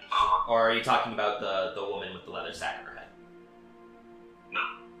 But yeah. Or are you talking about the woman with the leather sack on her head? No.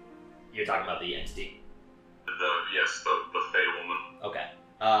 You're talking about the entity? Yes, the Fey woman. Okay.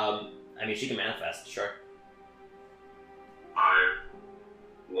 I mean, she can manifest, sure. I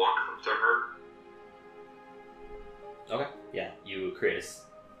walk up to her. Okay. Yeah, you create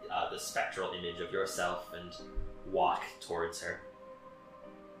the spectral image of yourself and walk towards her.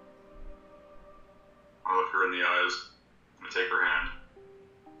 I look her in the eyes. I take her hand.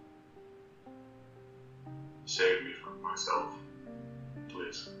 Save me from myself,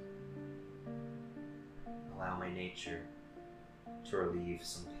 please. Allow my nature to relieve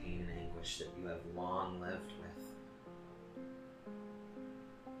some pain and anguish that you have long lived with.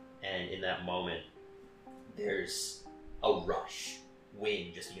 And in that moment, there's a rush.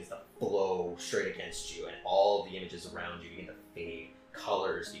 Wind just begins to blow straight against you, and all the images around you begin to fade.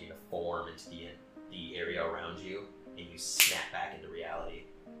 Colors begin to form into the area around you, and you snap back into reality.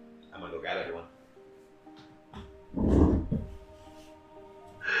 I'm gonna go grab everyone.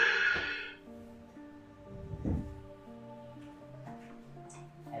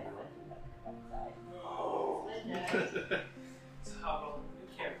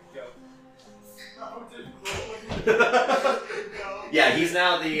 Yeah, he's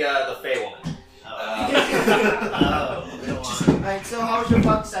now the Fey woman. Alright, so how was your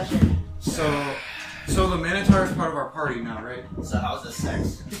fuck session? So the Minotaur is part of our party now, right? So how's the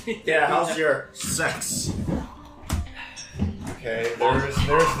sex? Yeah, how's your sex? Okay,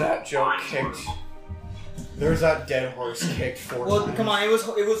 there's that joke kicked. There's that dead horse kicked 4 Well, times. come on, it was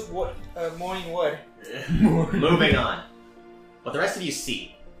morning wood. Moving on. What the rest of you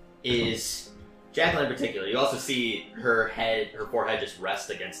see is Jacqueline in particular. You also see her forehead just rest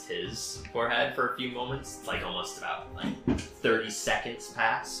against his forehead for a few moments. It's like almost about 30 seconds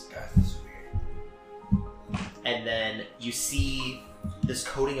pass. God, that's weird. And then you see this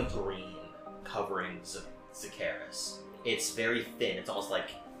coating of green covering Zacharis. It's very thin. It's almost like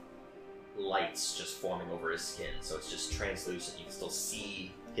lights just forming over his skin. So it's just translucent. You can still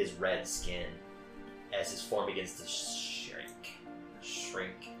see his red skin as his form begins to shrink.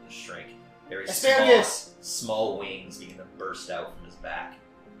 Very Asparagus! small wings begin to burst out from his back.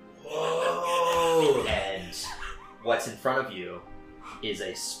 Whoa! And what's in front of you is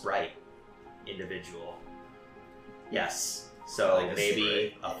a sprite individual. Yes. So Like a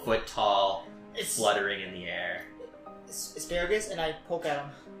maybe sprite. a foot tall, It's fluttering in the air. asparagus, and I poke at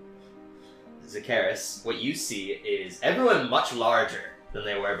him. Zacharis, what you see is everyone much larger than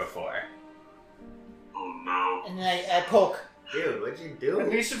they were before. Oh no. And then I poke. Dude, what'd you At do?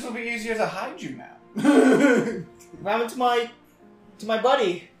 least it will be easier to hide you now. Ram into my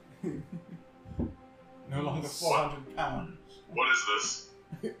buddy. No longer 400 pounds. What is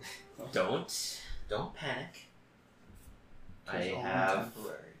this? Don't panic. I It's all have.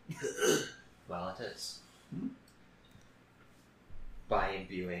 temporary. Well, it is. By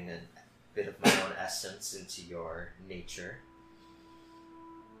imbuing a bit of my own essence into your nature,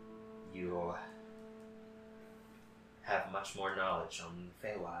 you have much more knowledge on the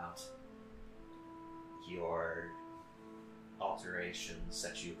Feywild. Your alterations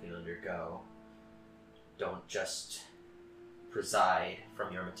that you can undergo don't just preside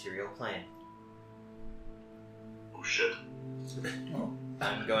from your material plane. Oh shit.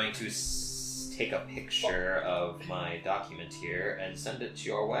 I'm going to take a picture of my document here and send it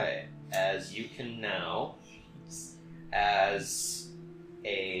your way, as you can now, as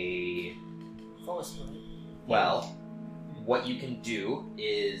a... Well, what you can do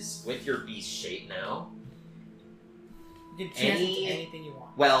is, with your beast shape now, You can chance it to anything you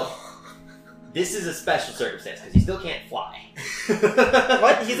want. Well, this is a special circumstance because you still can't fly.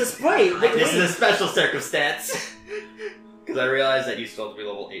 What? He's a sprite. Look at This me. is a special circumstance because I realized that you still have to be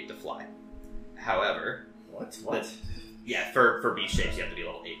level 8 to fly. However, What? yeah, for beast shapes you have to be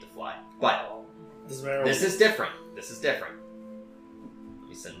level 8 to fly. But this is different. This is different. Let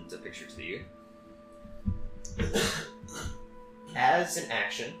me send a picture to you. As an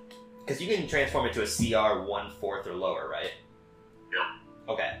action, because you can transform it to a CR 1/4 or lower, right? Yep.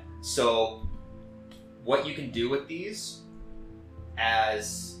 Okay, so what you can do with these,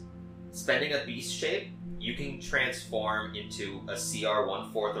 as spending a beast shape, you can transform into a CR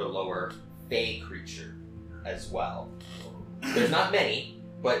 1/4 or lower Fey creature as well. There's not many,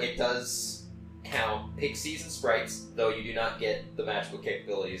 but it does count pixies and sprites, though you do not get the magical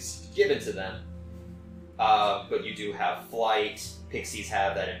capabilities given to them. But you do have flight, pixies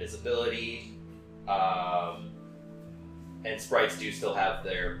have that invisibility, and sprites do still have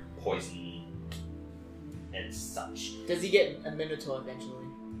their poison and such. Does he get a Minotaur eventually?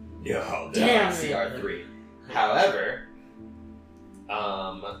 No, Damn it. CR3. However,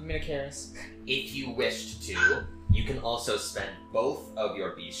 Minocaris. if you wished to, you can also spend both of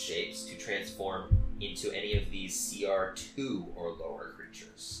your beast shapes to transform into any of these CR2 or lower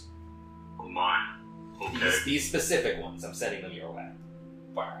creatures. Oh my. Okay. These specific ones, I'm sending them your way.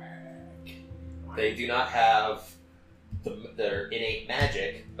 They do not have their innate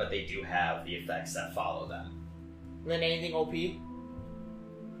magic, but they do have the effects that follow them. Lynn, anything OP? You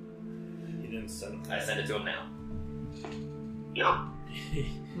didn't send I send it to him now. Yep.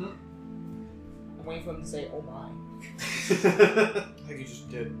 I'm waiting for him to say, oh my. I think you just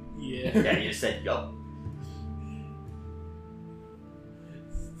did. Yeah. Yeah, you just said yup.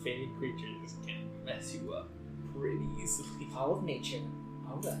 Fey creatures can mess you up pretty easily. Power of nature.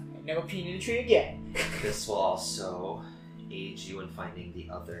 Alright. Never peen in a tree again. This will also aid you in finding the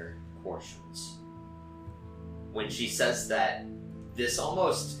other portions. When she says that, this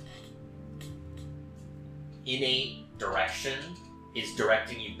almost innate direction is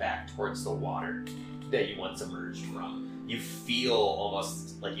directing you back towards the water that you once emerged from. You feel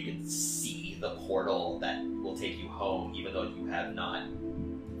almost like you can see the portal that will take you home, even though you have not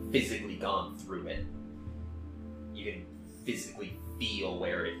physically gone through it. You can physically feel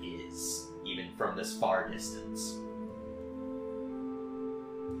where it is, even from this far distance.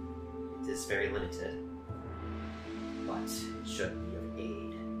 It is very limited, but it should be of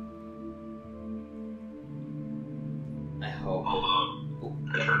aid. I hope.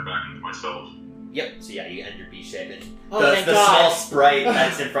 I turn back into myself. Yep, so yeah, you end your B shape, and Oh, the thank small God. sprite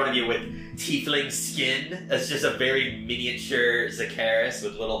that's in front of you with tiefling skin, that's just a very miniature Zacharis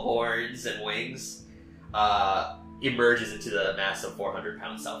with little horns and wings, emerges into the massive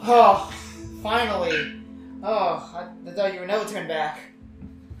 400-pound self. Oh, finally. Oh, I thought you would never turn back.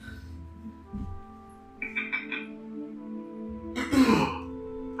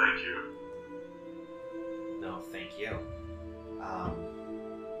 Thank you. No, thank you.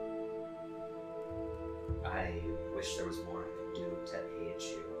 I wish there was more I could do to aid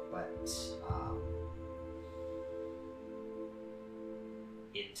you, but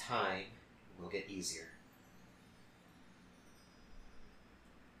in time, it will get easier.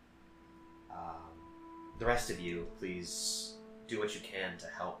 The rest of you, please do what you can to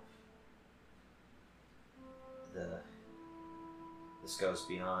help. This goes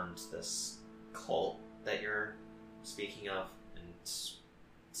beyond this cult that you're speaking of, and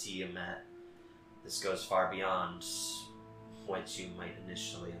Tiamat. This goes far beyond what you might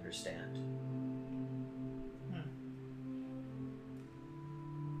initially understand.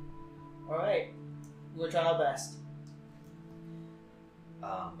 Alright. We'll try our best.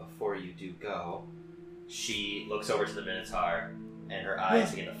 Before you do go, she looks over to the Minotaur, and her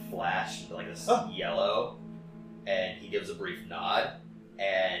eyes begin to flash into like this yellow, and he gives a brief nod,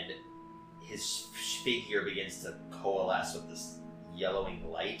 and his figure begins to coalesce with this yellowing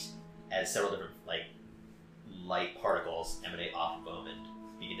light as several different light particles emanate off of him and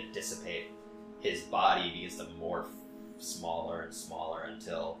begin to dissipate. His body begins to morph smaller and smaller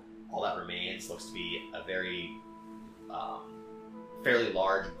until all that remains looks to be a very fairly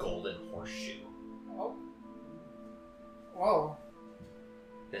large golden horseshoe. Oh. Whoa.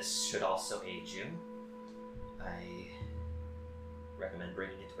 This should also aid you. I recommend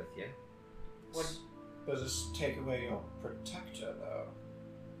bringing it with you. What does this take away your protector, though?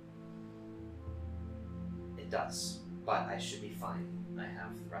 It does, but I should be fine. I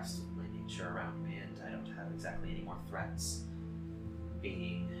have the rest of my nature around me, and I don't have exactly any more threats.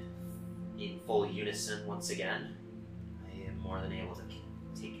 Being in full unison once again, I am more than able to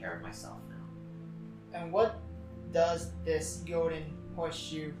take care of myself now. And what does this golden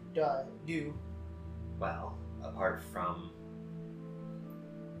horseshoe do? Well, apart from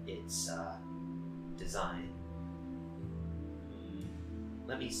its design,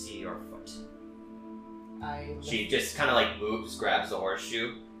 let me see your foot. She just kind of like moves, grabs the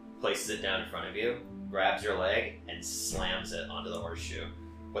horseshoe, places it down in front of you, grabs your leg, and slams it onto the horseshoe.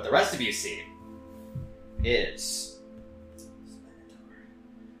 What the rest of you see is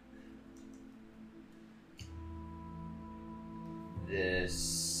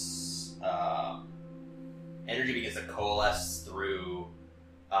this energy begins to coalesce through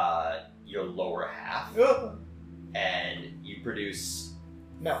your lower half, and you produce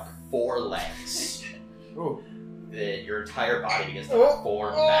milk. 4 legs. Ooh. Your entire body begins to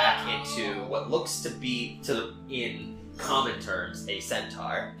form back into what looks to be, in common terms, a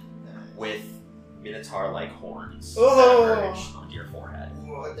centaur with minotaur-like horns that emerge onto your forehead.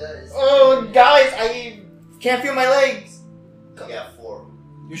 What does? Oh, guys, I can't feel my legs. Yeah, 4.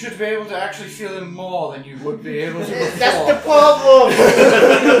 You should be able to actually feel them more than you would be able to before. That's the problem.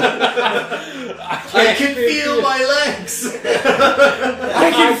 I can feel my legs.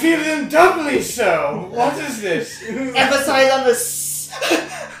 I can feel them doubly so. What is this? Emphasize on this.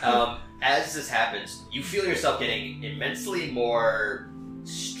 As this happens, you feel yourself getting immensely more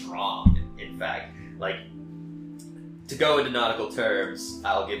strong. In fact, like, to go into nautical terms,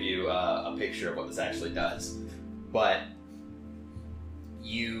 I'll give you a picture of what this actually does. But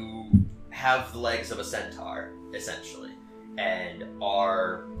you have the legs of a centaur, essentially, and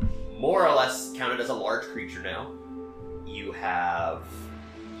are more or less counted as a large creature now. You have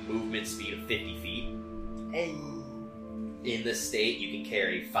movement speed of 50 feet. Hey. In this state, you can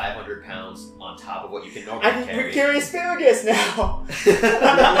carry 500 pounds on top of what you can normally I carry. can carry asparagus now.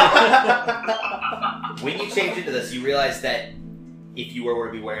 When you change into this, you realize that if you were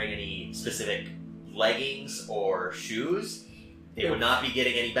to be wearing any specific leggings or shoes, they would not be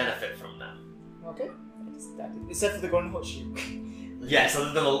getting any benefit from them. Okay. Except for the golden horseshoe. Yeah,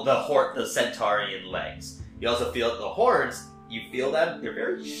 so the centaurian legs. You also feel the horns. You feel them. They're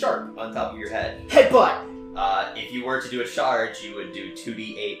very sharp on top of your head. Headbutt! If you were to do a charge, you would do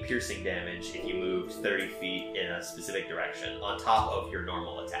 2d8 piercing damage if you moved 30 feet in a specific direction, on top of your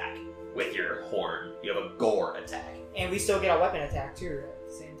normal attack. With your horn, you have a gore attack. And we still get a weapon attack, too, at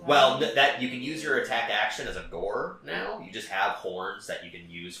the same time. Well, that you can use your attack action as a gore now. You just have horns that you can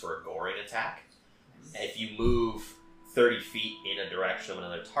use for a goring attack. If you move 30 feet in a direction of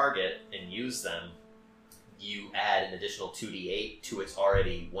another target and use them, you add an additional 2d8 to its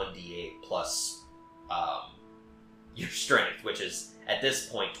already 1d8 plus your strength, which is, at this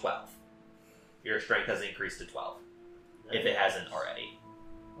point, 12. Your strength has increased to 12, if it hasn't already.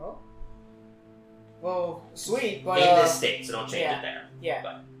 Well, sweet, but... In this state, so don't change it there. Yeah.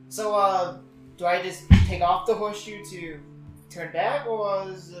 But. So, do I just take off the horseshoe to turn back, or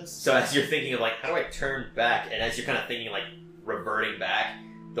is this... So as you're thinking of, like, how do I turn back? And as you're kind of thinking, like, reverting back,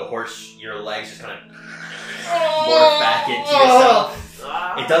 your legs just kind of morph back into yourself.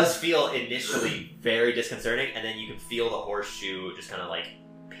 It does feel initially very disconcerting, and then you can feel the horseshoe just kind of, like,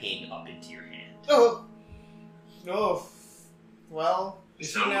 ping up into your hand. Oh. Well... You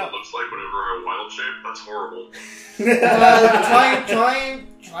know what it looks like whenever I wild shape? That's horrible.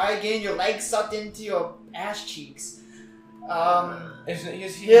 Try again. Your legs sucked into your ass cheeks.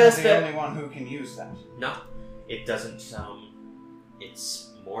 Is he Yes, the but- only one who can use that? No, it doesn't,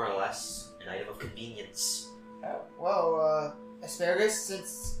 it's more or less an item of convenience. Asparagus,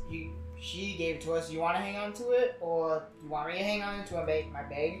 since she gave it to us, you want to hang on to it, or you want me to hang on to my bag?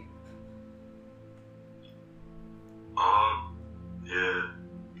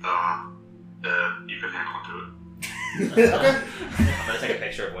 You can hang on to it. Okay. I'm gonna take a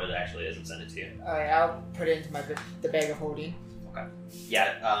picture of what it actually is and send it to you. Alright, I'll put it into the bag of holding. Okay.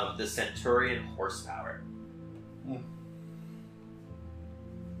 Yeah, the Centurion horsepower.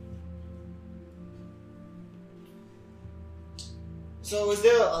 So is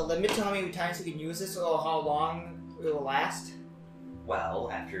there a limit to how many times we can use this, or how long it will last? Well,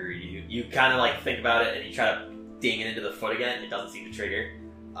 after you kind of like think about it and you try to ding it into the foot again, it doesn't seem to trigger.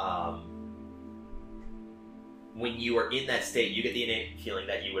 When you are in that state, you get the innate feeling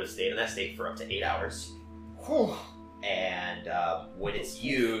that you would have stayed in that state for up to 8 hours. Whew. And when it's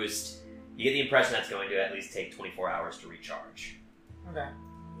used, you get the impression that's going to at least take 24 hours to recharge. Okay.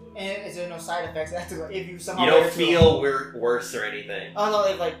 And is there no side effects after, if you somehow You wear don't it too feel long? worse or anything. Oh no,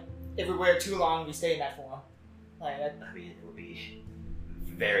 if we wear it too long, we stay in that form. Like that. I mean, it would be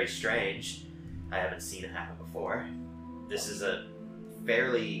very strange. I haven't seen it happen before. This is a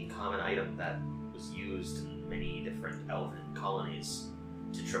fairly common item that was used in many different elven colonies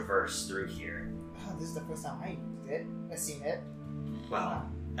to traverse through here. Oh, this is the first time I it. I've seen it. Well,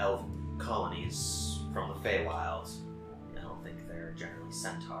 elf colonies from the Feywild. I don't think they're generally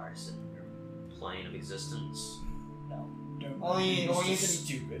centaurs in your plane of existence. Only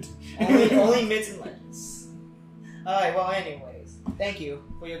stupid. only myths and legends. Alright, well anyways. Thank you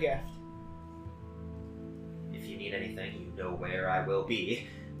for your gift. If you need anything, you know where I will be.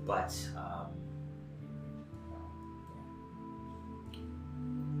 But,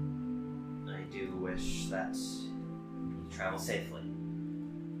 I do wish that you travel safely.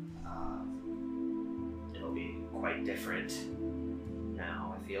 It'll be quite different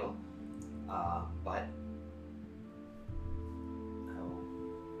now, I feel. But I'll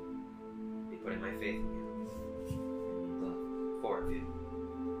be putting my faith in you, in the four of you,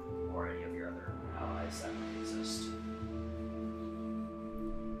 or any of your other allies that might exist. You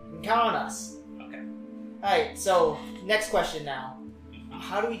can count on us. Okay. Alright, so next question now.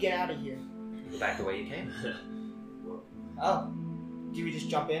 How do we get out of here? Go back the way you came. Oh. Do we just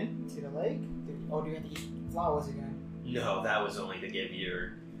jump in to the lake? Or do we have to eat flowers again? No, that was only to give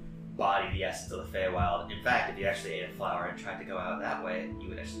your body the essence of the Feywild. In fact, if you actually ate a flower and tried to go out that way, you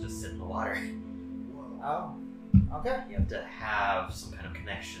would actually just sit in the water. Oh. Okay. You have to have some kind of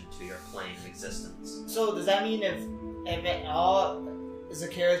connection to your plane of existence. So does that mean if at all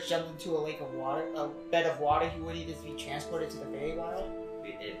Zacchaeus jumped into a lake of water, a bed of water, he would need to be transported to the Feywild?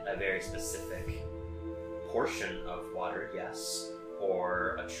 A very specific portion of water, yes.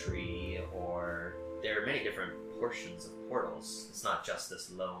 Or a tree, or... There are many different portions of portals. It's not just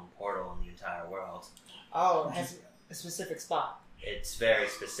this lone portal in the entire world. Oh, it has a specific spot. It's very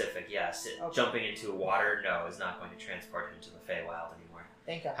specific, yes. Okay. Jumping into water, no, is not going to transport him to the Feywild anymore.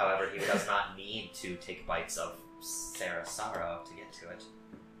 Thank God. However, he does not need to take bites of Sarah Sorrow to get to it.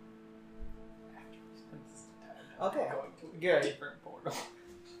 Okay, good. Different portal.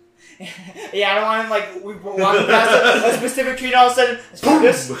 Yeah, I don't want him like we walk past a specific tree and all of a sudden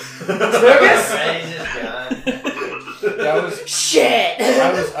Asparagus? That was shit.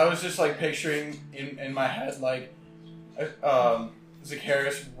 I was just like picturing in my head like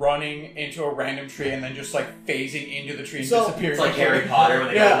Zacchaeus running into a random tree and then just like phasing into the tree and disappearing. It's like Harry Potter when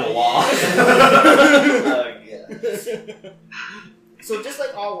they go to the wall. So just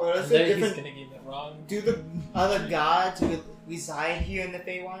like all worlds, He's different. gonna get it wrong. Do the other gods reside here in the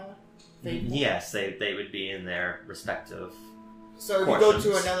Feywild? Yes, they would be in their respective. So if you go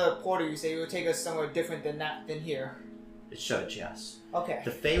to another portal, you say it will take us somewhere different than here. It should, yes. Okay.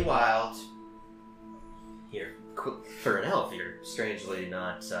 The Feywild. Here, for an elf, you're strangely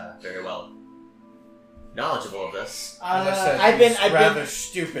not very well knowledgeable of this. I've been rather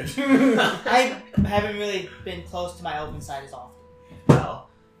stupid. I haven't really been close to my elven side as often. Well,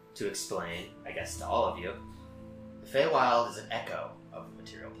 to explain, I guess to all of you, the Feywild is an echo of the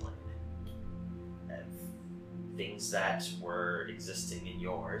material plane. Things that were existing in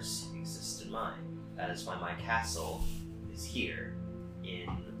yours exist in mine. That is why my castle is here. In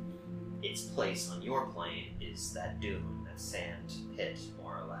its place on your plane is that dune, that sand pit,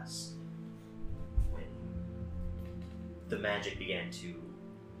 more or less. When the magic began to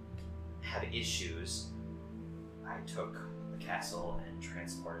have issues, I took the castle and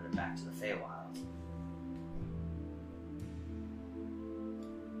transported it back to the Feywild.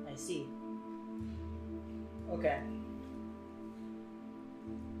 I see. Okay.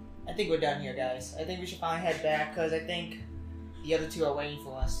 I think we're done here, guys. I think we should finally head back, because I think the other two are waiting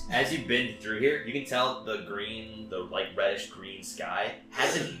for us. As you've been through here, you can tell the green, the like reddish green sky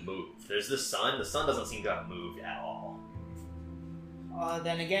hasn't moved. There's the sun. The sun doesn't seem to have moved at all.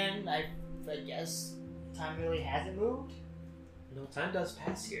 Then again, I guess time really hasn't moved. No, time does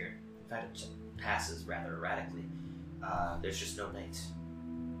pass here. In fact, it just passes rather erratically. There's just no night.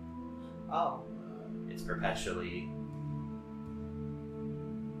 Oh. It's perpetually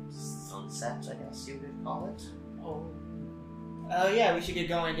sunset, I guess you could call it. Oh. Yeah, we should get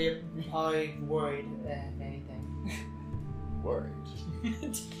going. They're probably worried, if anything. Worried?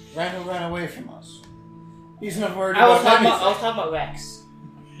 Randall ran away from us. He's not worried I was about anything. talking about Rex.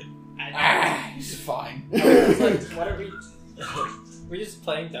 He's fine. I was like, what are we... We're just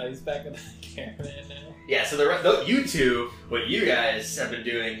playing dice back in the caravan now. Yeah, so you two, what you guys have been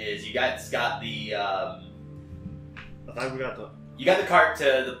doing is you guys got the. I thought we got the. You got the cart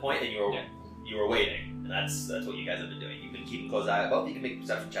to the point, and you were waiting, and that's what you guys have been doing. You've been keeping close eye. Both you can make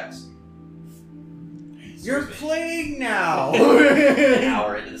perception checks. You're playing now. An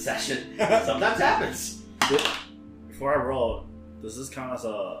hour into the session, sometimes happens. Before I roll, does this count as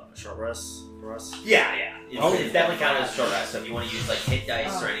a short rest for us? Yeah. It's definitely counted as a short rest. So if you want to use like hit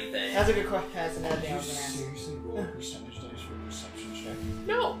dice or anything, That's a good question. That's another thing I was going to ask. Seriously roll percentage dice for perception check?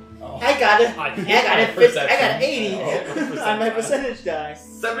 No! I got it. I I got hate it. my I got perception. 80 Oh, on my percentage die.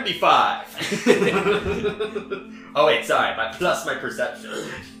 75. Oh wait, sorry. Plus my perception.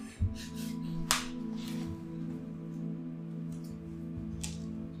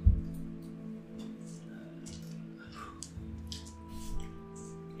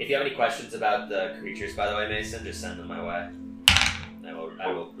 If you have any questions about the creatures, by the way, Mason, just send them my way. I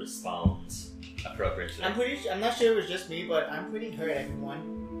will respond appropriately. I'm not sure it was just me, but I'm pretty hurt,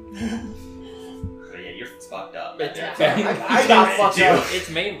 everyone. But yeah, you're fucked up. I got fucked up. It's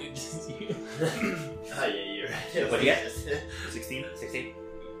mainly just you. Oh yeah, you're. What do you get? 16? 16?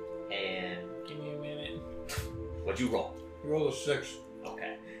 And Give me a minute. what'd you roll? You roll a 6.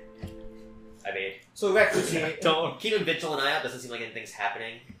 Okay. I mean, So Rex, what's your Don't. keeping vigilant eye out doesn't seem like anything's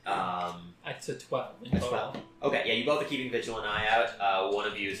happening. That's a 12. in That's total. 12. Okay, yeah, you both are keeping vigilant eye out. One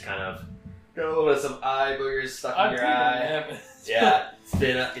of you is kind of got a little bit of some eye boogers stuck in your eye. Yeah,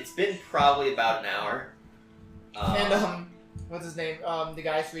 it's been probably about an hour. and what's his name? The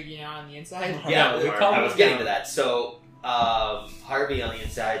guy freaking out on the inside. Yeah, No, we call I was him getting down. to that. So, Harvey on the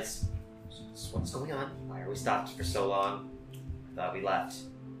inside's, what's going on? Why are we stopped for so long? I thought we left.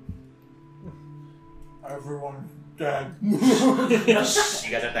 Everyone dead. You guys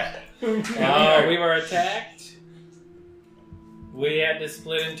are dead. Oh, we were attacked. We had to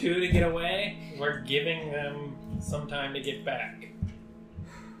split in two to get away. We're giving them some time to get back.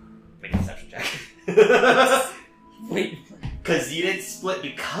 Make a deception check. Wait. Because you didn't split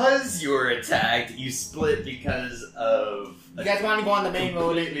because you were attacked. You split because of You guys want to go on the main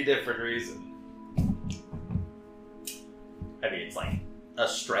road? completely different reason. I mean, it's like a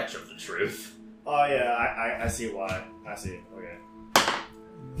stretch of the truth. Oh yeah, I see why. I see. Okay.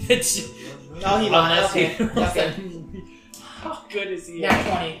 It's Oh, he lied. unless Okay. he Okay. How good is he?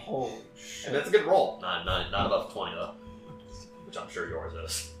 Yeah, 20. Holy And shit. that's a good roll. Not above 20 though, which I'm sure yours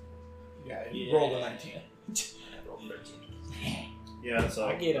is. Yeah, you rolled a 19. I rolled 13. Yeah, so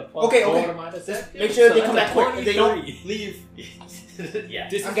I get a Okay, plus okay. 4 to my deception. Make sure so they come that's back a quick. If they don't 23. leave. Yeah.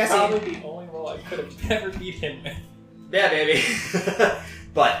 This I'm is guessing- probably the only role I could have ever beat him with. Yeah, baby.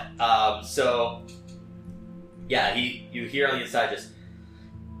 But so yeah, you hear on the inside just.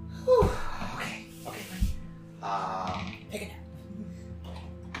 Whew, okay. Take a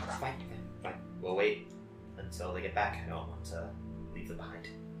nap. Fine. We'll wait until they get back. I don't want to leave them behind.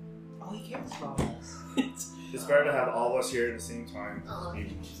 Oh, he cares about us. it's better to have all of us here at the same time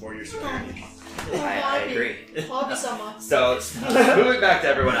for your security. I agree. Hobby summer. So moving back to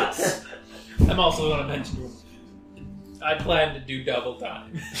everyone else. I'm also going to mention I plan to do double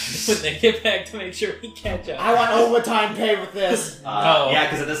time when they get back to make sure we catch up. I want overtime pay with this. Yeah,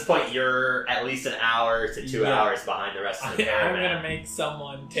 because at this point you're at least an hour to 2 Yeah. hours behind the rest of the I'm caravan. going to make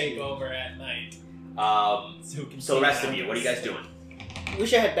someone take over at night. So the rest of you, what are you guys doing? We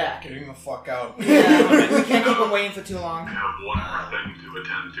should head back. Getting the fuck out. Yeah, we can't keep them waiting for too long. I have one more thing to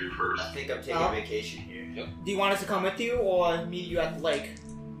attend to first. I think I'm taking Oh. vacation here. Do you want us to come with you or meet you at the lake?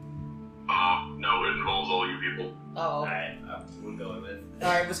 No, it involves all you people. Oh. Alright. We're going with.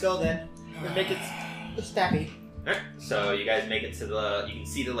 Alright, let's go then. Let's make it snappy. Alright, so you guys make it to you can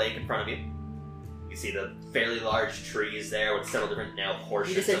see the lake in front of you. You can see the fairly large trees there with several different now You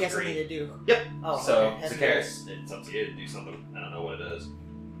portions just said of you have something green. to do. Yep. Oh, So, okay. That's Zacchaeus, it's up to you to do something. I don't know what it is.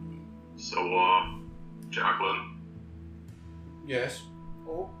 So, Jacqueline, Yes.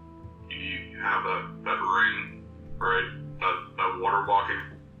 Oh. you have that ring, right? That water walking.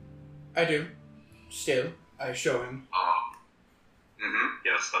 I do. Still, I show him.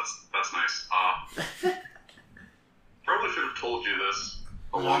 Yes, that's nice. Probably should have told you this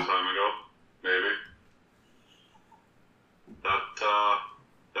a long time ago, maybe.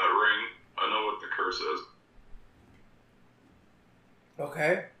 That ring, I know what the curse is.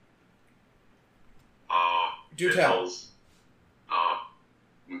 Okay. Do it tell. tells,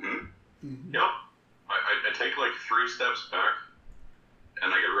 Yep. I take like 3 steps back,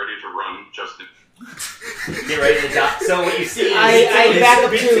 and I get ready to run just in. Get ready to die. So what you see is I back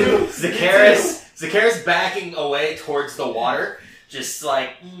up too. Zacchaeus backing away towards the water, just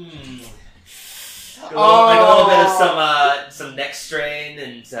like like a little bit of some neck strain,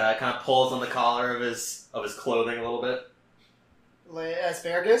 and kind of pulls on the collar of his clothing a little bit.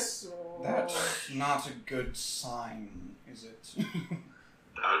 Asparagus? That's not a good sign, is it?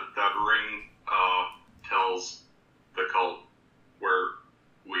 That ring tells the cult where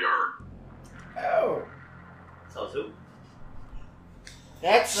we are. Oh. Tells who?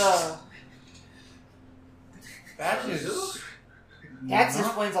 That's, That is. that not-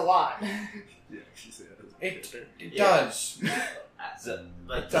 explains a lot. Yeah, she said It does.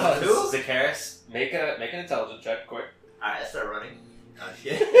 Like does. Zacchaeus, make an intelligence check, quick. Alright, I start running. No, I'm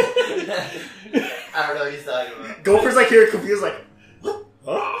kidding. I don't know what he's talking about. Gopher's like here confused, like, what?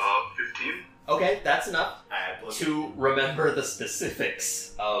 Huh? 15. Okay, that's enough Alright, to remember the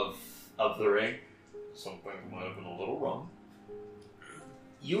specifics of the ring. Something might have been a little wrong.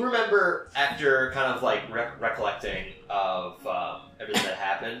 You remember after kind of like recollecting of everything that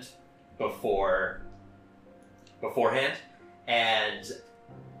happened beforehand, and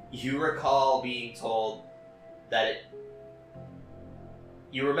you recall being told that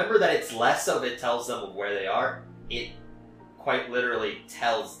you remember that it's less of it tells them of where they are, it quite literally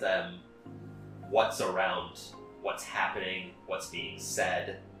tells them what's around, what's happening, what's being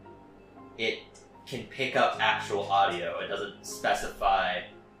said. It can pick up actual audio. It doesn't specify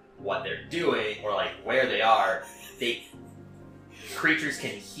what they're doing or like where they are. Creatures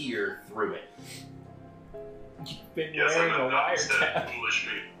can hear through it. You've been Yes, wearing a that was that wiretap. foolish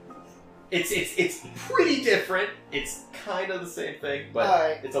me. It's pretty different. It's kind of the same thing, but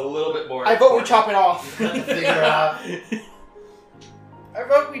Alright. it's a little bit more. I vote we important. chop it off. Figure it out. I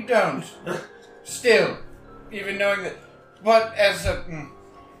vote we don't. Still, even knowing that. But as a.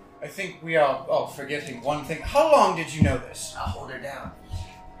 I think we are all forgetting one thing. How long did you know this? I'll hold her down.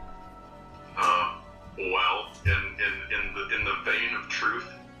 Well, in the vein of truth,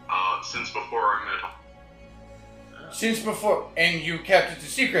 since before I met him. Since before. And you kept it a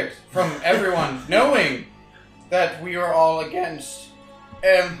secret from everyone, knowing that we are all against.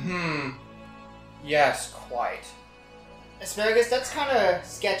 Yes, quite. Asparagus, that's kind of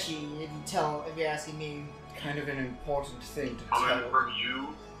sketchy if you're asking me. Kind of an important thing to Coming tell. from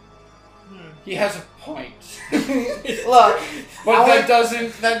you, He has a point. Look, But I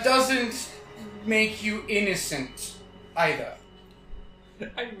that doesn't make you innocent either.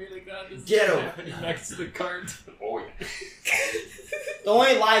 I'm really glad this Get is him. happening next to the cart. Oh, yeah. the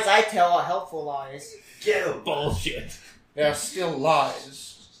only lies I tell are helpful lies. Get them. Bullshit. They are still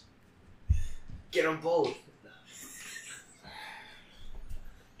lies. Get them both.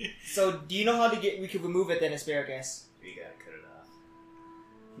 So, do you know how we could remove it then, Asparagus? We gotta cut it off.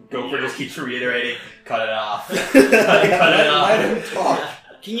 Gopher just keeps reiterating, cut it off. Let cut him talk.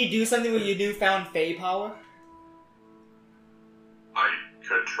 Can you do something with your newfound Fey power? I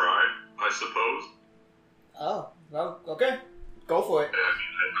could try, I suppose. Oh, well, okay. Go for it. I'm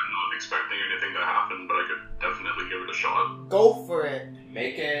not expecting anything to happen, but I could definitely give it a shot. Go for it.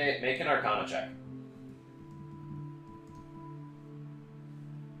 Make an Arcana check.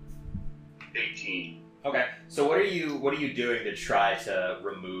 18. Okay, so what are you doing to try to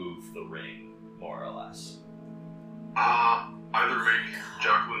remove the ring, more or less? Either make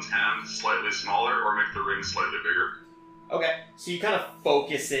Jacqueline's hand slightly smaller or make the ring slightly bigger. Okay, so you kind of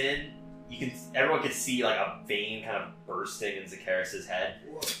focus in. Everyone can see like a vein kind of bursting in Zacchaeus' head.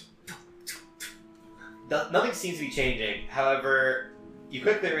 Nothing seems to be changing. However, you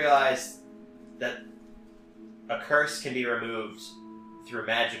quickly realize that a curse can be removed through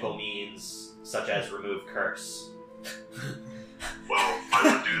magical means, such as remove curse. Well, I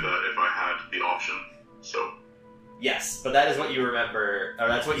would do that if I had the option, so... Yes, but that is what you remember, or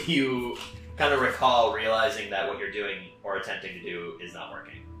that's what you kind of recall, realizing that what you're doing or attempting to do is not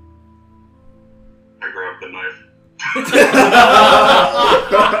working. I grabbed the knife.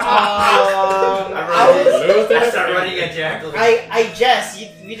 I start running at Jacqueline. I guess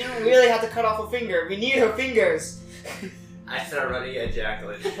we didn't really have to cut off a finger. We need her fingers. I start running at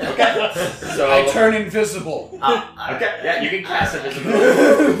Jacqueline. Okay. So I turn invisible. Okay, yeah, you can cast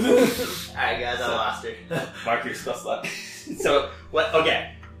invisibility. Alright guys, I lost her. Mark your spell slot. So what?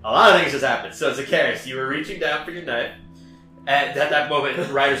 Okay, a lot of things just happened. So Zacchaeus, you were reaching down for your knife, and at that moment,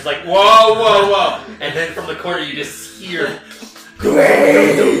 Ryder's like, "Whoa, whoa, whoa!" And then from the corner, you just hear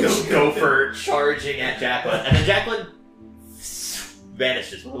Gopher charging at Jacqueline, and then Jacqueline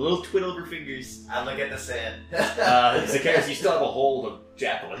vanishes with a little twiddle of her fingers. I look at the sand. Zacchaeus, you still have a hold of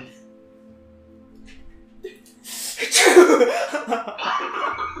Jacqueline.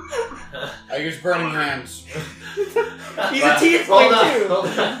 I use burning hands. He's a teeth Hold boy on, too. hold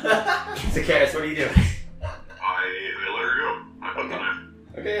on. Zacchaeus, what are you doing? I let her go. I put the knife.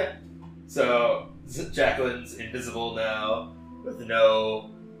 Okay, yeah. So Jacqueline's invisible now, with no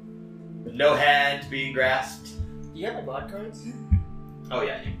hand being grasped. Do you have my god cards? Oh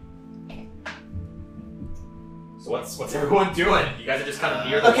yeah. So what's everyone doing? You guys are just kind of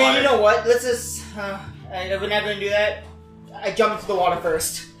near the Okay, water. you know what? Let's just. We're not gonna do that. I jump into the water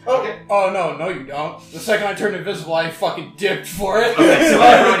first. Okay. Oh no, you don't. The second I turned invisible, I fucking dipped for it. Okay, so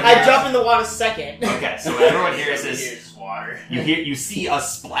everyone I hears- jump in the water second. Okay, so what everyone hears is Here's water. you see a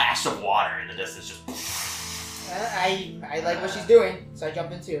splash of water in the distance. Just I like what she's doing, so I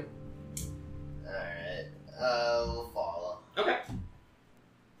jump in too. Alright. We'll follow. okay.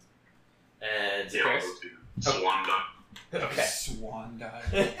 And Yeah, Zakaris? those two. Swan dive. Okay. Swan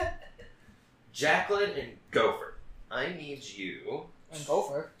dive. Jacqueline and Gopher, I need you. And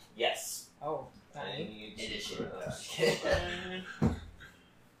Gopher. Yes. Oh, I not me. need you. Initiative.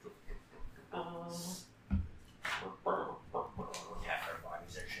 Half our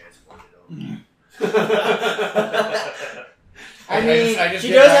bodies are transported I mean, I just she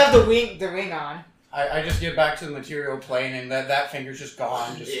get does back- have the ring on. I just get back to the material plane, and that finger's just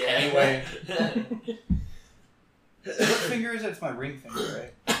gone. Just Yeah. anyway. What finger is it? It's my ring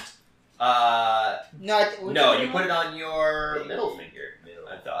finger, right? No, you put it on your middle finger,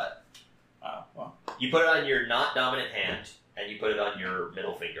 I thought. Oh, well. You put it on your not dominant hand, and you put it on your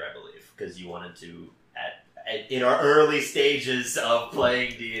middle finger, I believe, because you wanted to, in our early stages of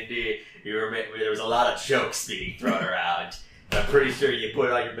playing D&D, there was a lot of jokes being thrown around. And I'm pretty sure you put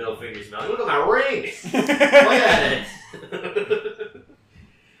it on your middle finger, and you're like, look at my ring! Look at it!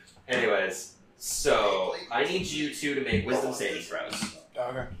 Anyways, so, I need you two to make wisdom saving throws.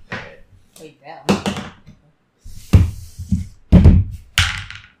 Okay. Wait, down.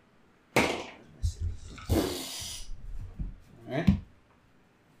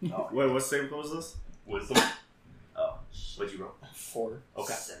 Alright. Wait, what save was this? Wisdom. Oh, what'd you roll? 4.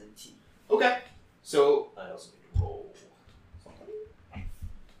 Okay. 17. Okay. So, I also need to roll something.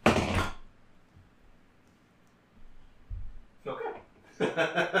 Okay.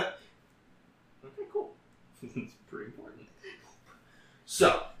 Okay, cool. It's pretty important.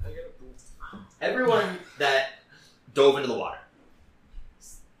 So, everyone that dove into the water,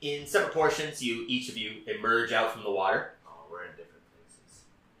 in separate portions, each of you emerge out from the water. Oh, we're in different places.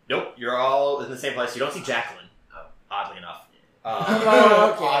 Nope, you're all in the same place. You don't see Jacqueline, oddly enough.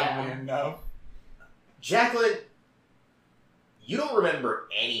 Oddly enough. Jacqueline, you don't remember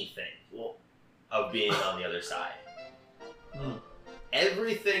anything of being on the other side.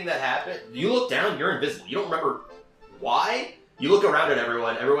 Everything that happened, you look down, you're invisible. You don't remember why. You look around at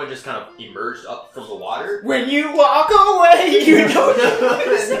everyone just kind of emerged up from the water. When you walk away, you don't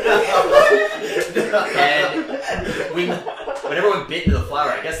And when everyone bit into the flower,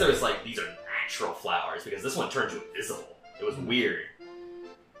 I guess there was like, these are natural flowers, because this one turned you invisible. It was weird.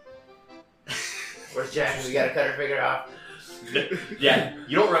 Where's Jack? We gotta cut her finger off. Yeah,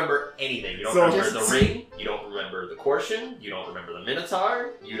 you don't remember anything. You don't So remember just- the ring. You don't remember the Corsian. You don't remember the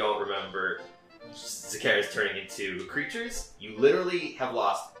Minotaur. You don't remember Zakaris turning into creatures. You literally have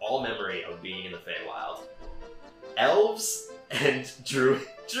lost all memory of being in the Feywild. Elves and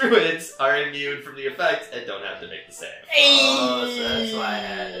druids are immune from the effect and don't have to make the save. Oh, so that's why I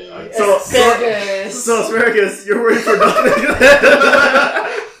had it. Okay. So Asparagus, you're worried for nothing.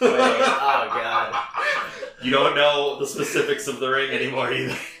 Wait, oh god. You don't know the specifics of the ring anymore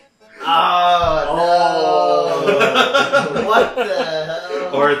either. Oh no! What the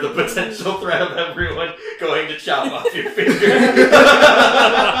hell? Or the potential threat of everyone going to chop off your finger.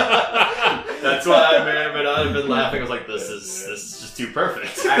 That's why I've been laughing. I was like, this is just too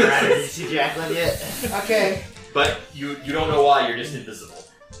perfect. Alright, did you see Jacqueline yet? Okay. But you don't know why, you're just invisible.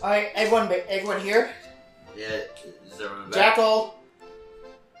 Alright, everyone here. Yeah, is everyone back? Jackal.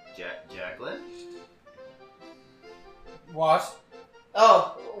 Jacqueline? What?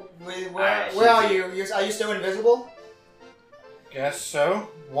 Oh, Alright, where are she's- you? Are you still invisible? Guess so.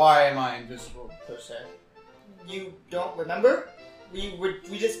 Why am I invisible, per se? You don't remember?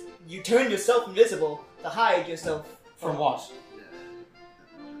 You turned yourself invisible to hide yourself. From what?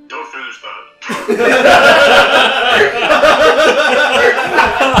 Don't finish that.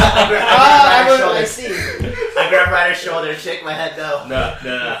 I see. I grab Ryder's shoulder and shake my head no.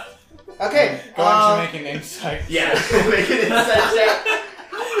 No. Okay. Going to make an insight. Yeah. Make an insight check.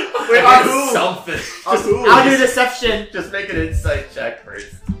 Wait, I'll- something. I'll do deception. Just make an insight check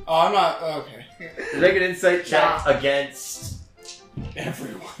first. Oh, I'm not. Okay. Make an insight check against...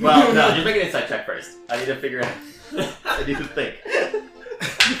 Everyone. Well, no, just make an insight check first. I need to figure out... I need to think.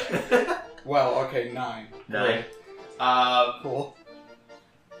 Well, okay, 9. 9. Cool.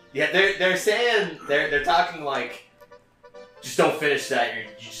 Yeah, they're saying they're talking like, just don't finish that. You're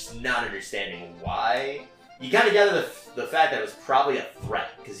just not understanding why. You kind of gather the fact that it was probably a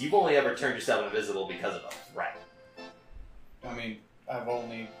threat because you've only ever turned yourself invisible because of a threat. I mean, I've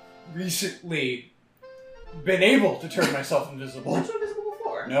only recently been able to turn myself invisible. Weren't you invisible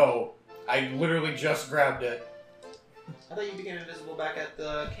before? No, I literally just grabbed it. I thought you became invisible back at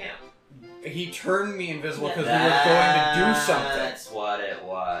the camp. He turned me invisible because we were going to do something. That's what it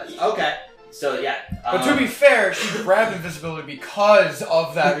was. Okay, so yeah. But to be fair, she grabbed invisibility because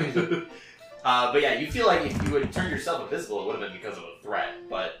of that reason. But yeah, you feel like if you had turned yourself invisible, it would have been because of a threat.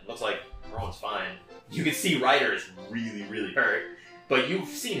 But it looks like everyone's fine. You can see Ryder is really, really hurt. But you've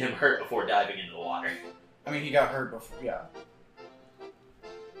seen him hurt before diving into the water. I mean, he got hurt before, yeah.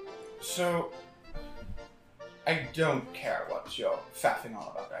 So, I don't care what you're faffing on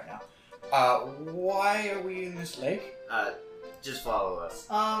about right now. Why are we in this lake? Just follow us.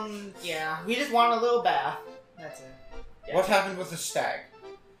 Yeah, we just want a little bath. That's it. Yeah. What happened with the stag?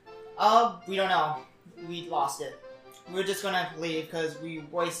 We don't know. We lost it. We're just gonna have to leave because we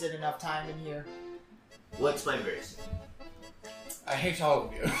wasted enough time in here. We'll explain Grace. I hate all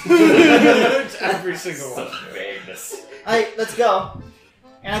of you. Every single one. Such vagueness. Alright, let's go.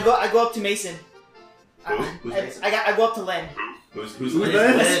 And I go up to Mason. Who's Mason? I go up to Lynn. Who's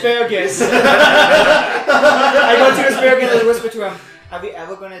Lynn? Asparagus. I go to Asparagus and whisper to him, are we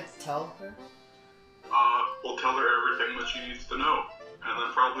ever gonna tell her? We'll tell her everything that she needs to know. And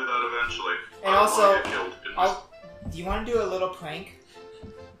then probably that eventually. And I don't also, wanna get killed in this. do you want to do a little prank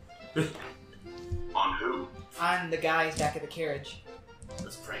On who? on the guys back at the carriage?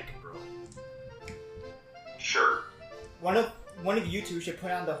 Let's prank him, bro. Sure. One of you two should put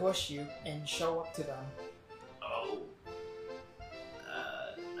on the horseshoe and show up to them. Oh.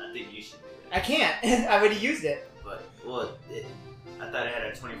 I think you should do it. I can't. I already used it. But, well, I thought it had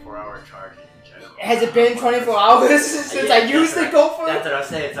a 24-hour charge. Has it been 24 hours since I used the gopher? That's what I was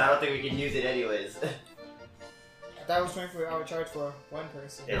saying, so I don't think we can use it anyways. I thought it was 24-hour charge for one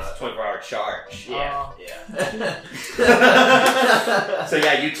person. It's a 24-hour charge. Oh. Yeah. So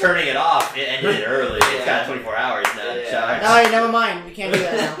yeah, you turning it off, it ended early. It's got 24 hours now. Yeah. Charge. Alright, never mind. We can't do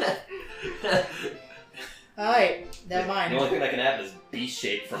that now. Alright, never The mind. only thing that can happen is beast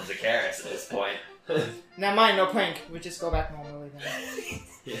shape from Zakaris at this point. Never mind, no prank. We just go back normally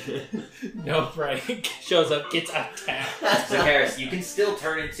then. No prank. Shows up, gets attacked. Zakaris, you can still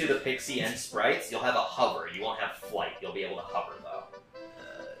turn into the pixie and sprites. You'll have a hover. You won't have flight. You'll be able to hover though.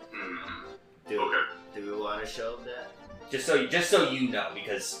 Okay. Do we want to show them that? Just so you know,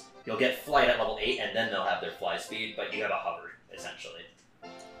 because you'll get flight at level 8, and then they'll have their fly speed. But you have a hover essentially.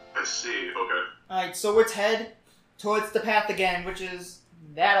 I see. Okay. Alright, so let's head towards the path again, which is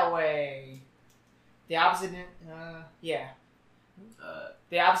that way. The opposite end, yeah.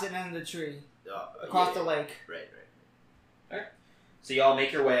 The opposite end of the tree. Across the lake. Right. Alright. So y'all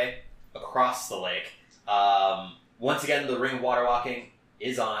make your way across the lake. Once again, the ring of water walking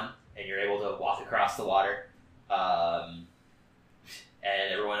is on, and you're able to walk across the water. And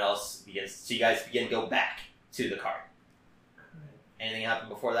everyone else begins. So you guys begin to go back to the cart. Anything happen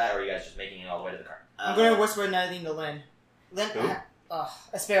before that, or are you guys just making it all the way to the cart? I'm gonna whisper another thing to Lynn. Lynn, Who?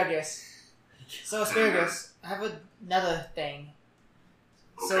 Asparagus. So Asparagus, I have another thing.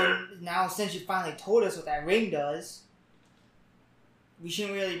 So now, since you finally told us what that ring does, we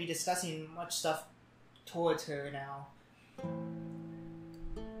shouldn't really be discussing much stuff towards her now.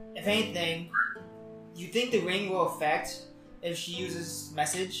 If anything, you think the ring will affect if she uses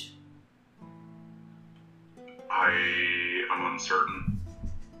message? I am uncertain.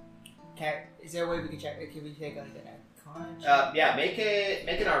 Okay, is there a way we can check? Can we take like an Arcana check? Yeah, make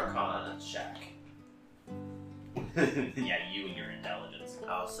an Arcana check. Yeah, you and your intelligence.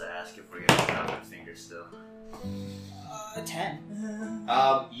 I'll also ask if we're gonna count my fingers still. 10.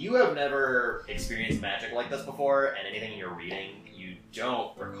 You have never experienced magic like this before, and anything you're reading, you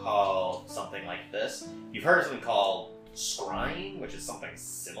don't recall something like this. You've heard of something called scrying, which is something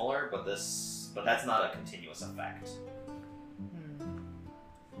similar, but that's not a continuous effect.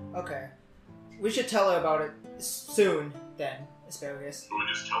 Okay. We should tell her about it soon, then, Asparagus. Can we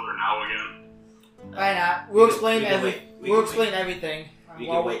just tell her now again? Why not? We'll explain We'll explain everything. We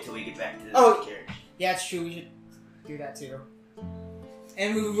While can wait till we get back to the carriage. Yeah, it's true. We should do that too.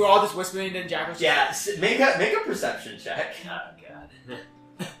 And we were all just whispering in Jackal's Yeah, make a perception check. Oh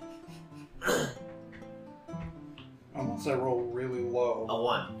god. Unless I roll really low, A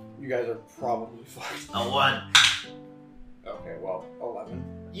 1. you guys are probably fucked. A 1. Okay, well, 11.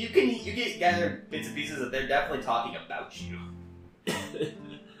 You get gather bits and pieces that they're definitely talking about you.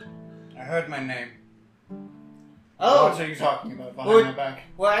 I heard my name. Oh, What are you talking about behind my back?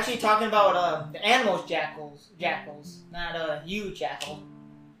 we're actually talking about the animals, jackals, not you, Jackal.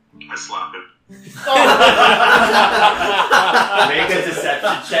 I slap it. Make a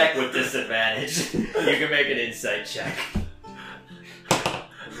deception check with disadvantage. You can make an insight check.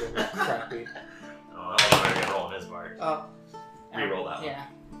 Really crappy. Oh, I'm gonna roll on his part. Reroll that one. Yeah.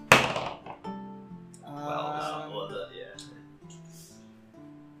 Yeah.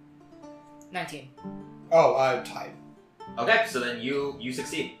 19. Oh, tied. Okay, so then you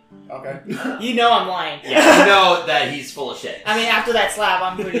succeed. Okay. You know I'm lying. Yeah, you know that he's full of shit. I mean, after that slap,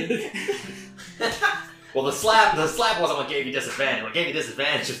 I'm pretty. Well, the slap wasn't what gave you disadvantage. What gave you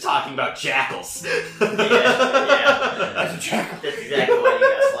disadvantage was talking about jackals. Yeah. That's a jackal. That's exactly why you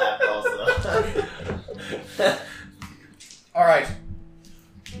got slapped also. Alright.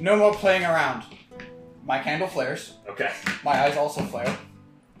 No more playing around. My candle flares. Okay. My eyes also flare.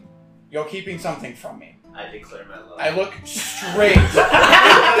 You're keeping something from me. I declare my love. I look straight.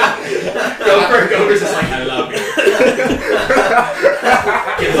 Gopher's just like, I love you.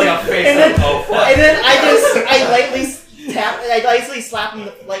 Gives like a face And then- like, oh fuck. And then I lightly slap him in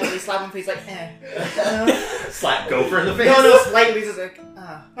the face like, Slap Gopher in the face. No, slightly just like,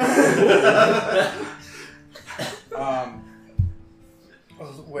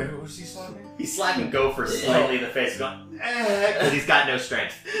 Wait, who was he slapping? He's slapping Gopher slightly in the face, going, because he's got no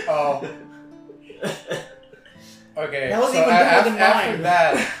strength. Oh. Okay, That was so even better than after mine.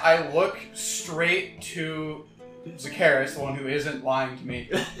 that, I look straight to Zacchaeus, the one who isn't lying to me,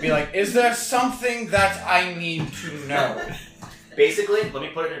 be like, is there something that I need to know? Basically, let me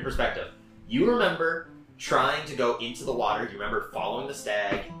put it in perspective. You remember trying to go into the water, you remember following the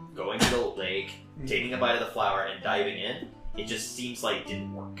stag, going to the lake, taking a bite of the flower, and diving in. It just seems like it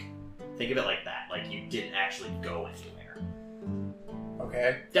didn't work. Think of it like that. Like you didn't actually go anywhere.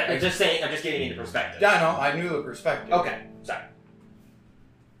 Okay. Yeah, I'm just getting into perspective. Yeah, no, I knew the perspective. Okay, sorry.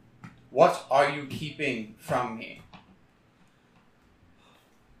 What are you keeping from me?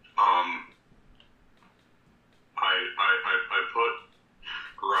 I put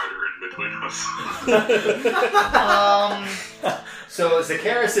Ryder in between us. So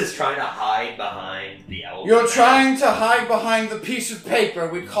Zacchaeus is trying to hide behind the elder. You're trying to hide behind the piece of paper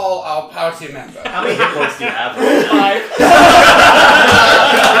we call our party member. How many hit points do you have? 5.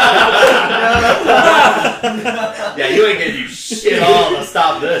 Yeah, you ain't gonna do shit all to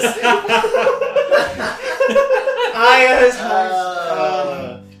stop this.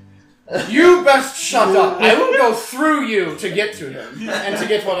 You best shut up. I will go through you to get to him and to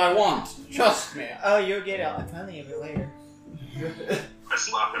get what I want. Trust me. oh, you'll get out plenty of it later. I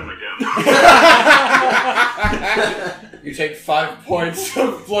slap him again. You take 5 points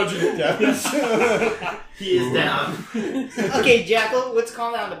of bludgeoning damage. He is down. Okay, Jackal, let's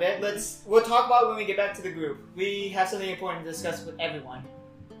calm down a bit. We'll talk about it when we get back to the group. We have something important to discuss with everyone.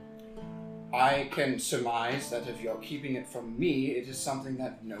 I can surmise that if you're keeping it from me, it is something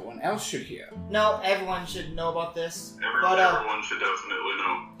that no one else should hear. No, everyone should know about this. Everyone should definitely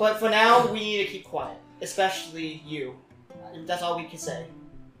know. But for now, we need to keep quiet. Especially you. That's all we can say.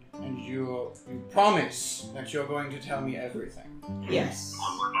 And you promise that you're going to tell me everything. Yes.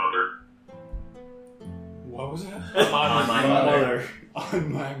 On my mother. What was that? On my mother.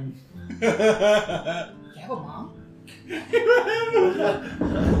 On my... You have a mom?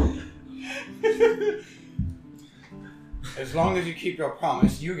 As long as you keep your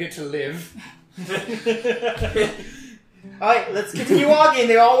promise, you get to live. Alright, let's continue walking.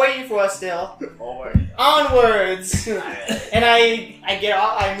 They're all waiting for us still. Onwards! And I get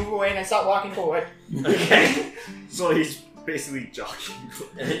off, I move away and I start walking forward. Okay. So he's basically jogging.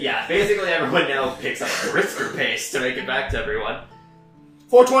 Yeah, basically everyone now picks up a brisker pace to make it back to everyone.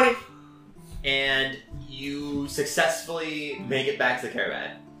 420. And you successfully make it back to the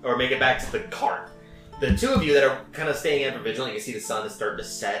caravan. Or make it back to the cart. The two of you that are kind of staying in for vigilant, you can see the sun is starting to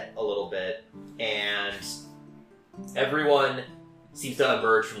set a little bit. And everyone seems to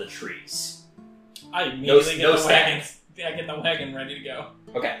emerge from the trees. I immediately No get the wagon. stacks. I get the wagon ready to go.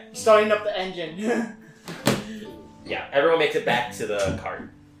 Okay. Starting up the engine. Yeah, everyone makes it back to the cart.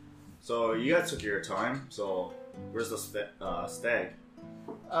 So you guys took your time. So where's the stag?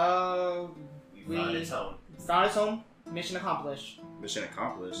 We found its home. Found its home. Mission accomplished. Mission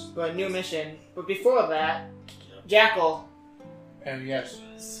accomplished. But new mission. But before that, Jackal, And yes.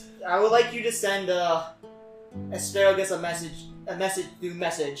 I would like you to send Asparagus a message through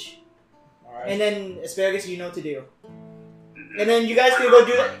message. Alright. And then Asparagus, you know what to do. And then you guys can go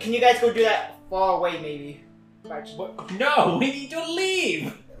do that. Can you guys go do that far away, maybe? Right. No, we need to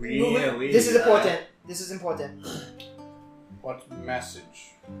leave. This is important. This is important. What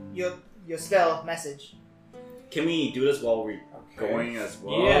message? Your spell message. Can we do this while we're going as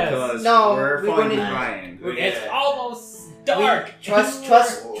well? Yes. Because No, we're we're falling gonna- behind. It's almost dark. Trust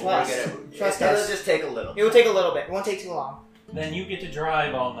Trust us. It'll just take a little. It will take a little bit. It won't take too long. Then you get to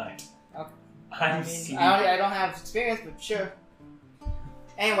drive all night. Okay. I'm sleepy. I don't have experience, but sure.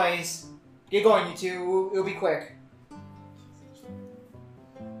 Anyways, get going, you two. It'll be quick.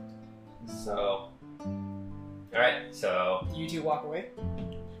 So. Alright, so. You two walk away.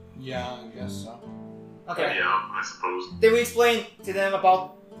 Yeah, I guess so. Okay. Yeah, I suppose. Then we explain to them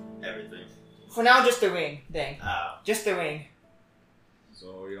about, Everything. for now, just the ring thing. Oh. Just the ring.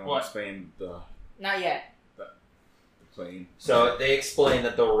 So you don't What? explain the Not yet. Plane. So they explain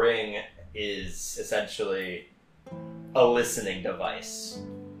that the ring is essentially a listening device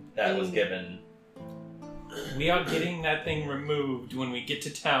that was given. We are getting that thing removed when we get to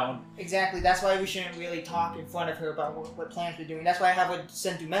town. Exactly. That's why we shouldn't really talk in front of her about what plans we're doing. That's why I have her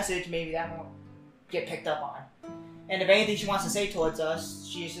send through message. Maybe that won't get picked up on. And if anything she wants to say towards us,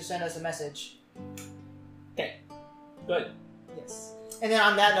 she needs to send us a message. Okay. Good. Yes. And then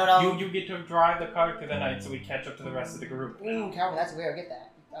on that note, You get to drive the car through the night so we catch up to the rest of the group. Ooh, Calvin, that's weird. Get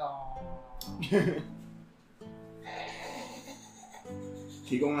that. Oh.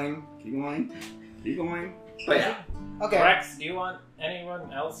 Keep going. But yeah, Okay. Rex, do you want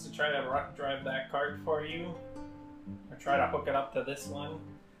anyone else to try to rock drive that cart for you? Or try to hook it up to this one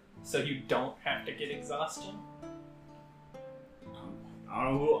so you don't have to get exhaustion? I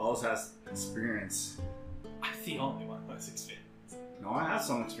don't know who else has experience. I'm the only one who has experience. No, I have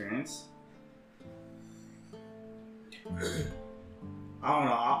some experience. I don't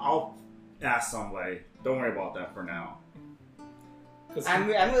know. I'll ask somebody. Don't worry about that for now. I'm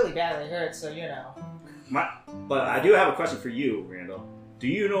really badly hurt, so you know. But I do have a question for you, Randall. Do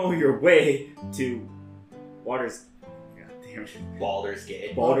you know your way to Waters? God damn it. Baldur's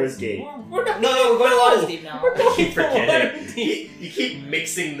Gate. Baldur's Gate. No, we're going to Waterdeep now. I keep forgetting. You keep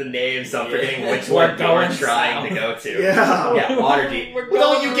mixing the names. I'm forgetting which one you're trying to go to. Yeah. Waterdeep.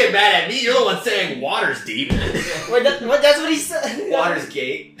 Well, don't you get mad at me. You're the one saying Water's Deep. That's what he said. Water's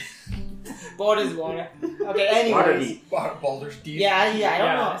Gate. Baldur's water. Okay, anyways. Baldur's Deep. Yeah, I don't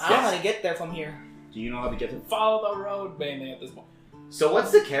know. Yes. I don't know how to get there from here. Do you know how to get to? Follow the road, mainly at this point. So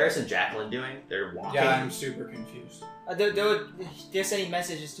what's the Karis and Jacqueline doing? They're walking. Yeah, I'm super confused. They're sending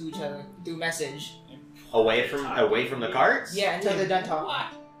messages to each other through message. away from the carts. Yeah, until they're done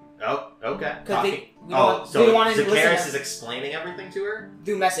talking. Oh, okay. Because So we wanted to Karis listen is explaining everything to her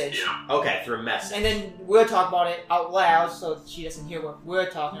through message. Okay, through message. And then we'll talk about it out loud so she doesn't hear what we're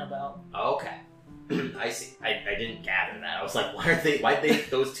talking about. Okay. I see. I didn't gather that. I was like, why'd they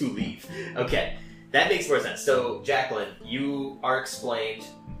those two leave? Okay. That makes more sense. So, Jacqueline, you are explained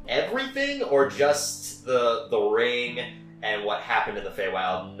everything or just the ring and what happened in the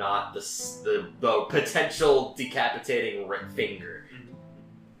Feywild, not the potential decapitating finger?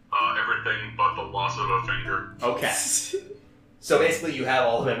 Everything but the loss of a finger. Okay. So basically you have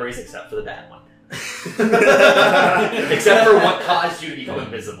all the memories except for the bad one. Except for what caused you to become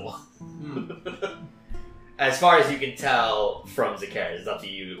invisible. As far as you can tell from Zakaria, it's up to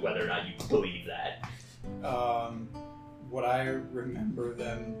you whether or not you believe that. Would I remember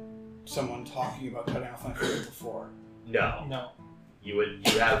someone talking about cutting off my finger before? No. No. You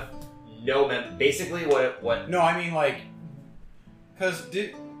have no basically what No, I mean like, because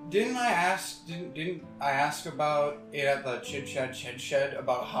didn't I ask about it at the Chid Shed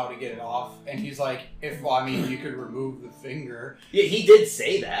about how to get it off? And he's like, you could remove the finger. Yeah, he did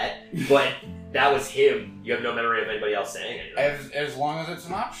say that, but that was him. You have no memory of anybody else saying anything. As long as it's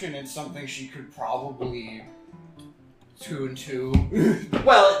an option, it's something she could probably 2 and 2.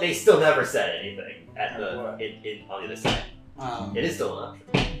 Well, they still never said anything at on the other side. It is still an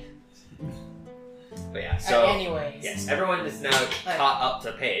option. But yeah, so anyways. Yes, everyone is now caught up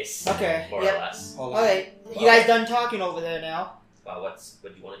to pace. Okay. More or less. Okay, you guys done talking over there now? Well, what do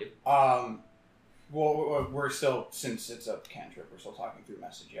you want to do? Well, we're still, since it's a cantrip, we're still talking through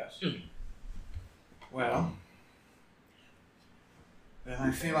message, yes. Well, then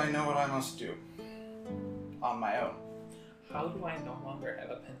I feel I know what I must do. On my own. How do I no longer have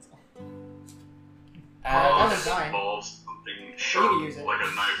a pencil? That was fine. Involves something sharp, use it. like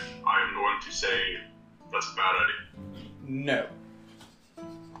a knife. I am going to say that's a bad idea. No.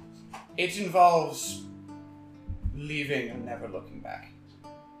 It involves leaving and never looking back.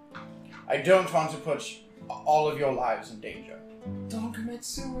 I don't want to put all of your lives in danger. Don't commit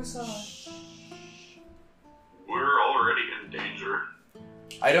suicide. We're already in danger.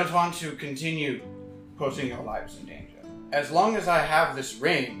 I don't want to continue putting your lives in danger. As long as I have this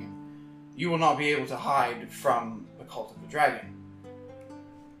ring, you will not be able to hide from the Cult of the Dragon.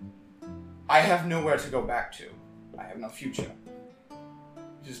 I have nowhere to go back to. I have no future.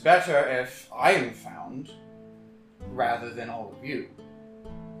 It is better if I am found, rather than all of you.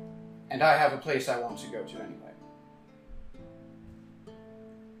 And I have a place I want to go to anyway.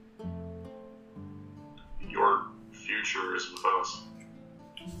 Your future is with us.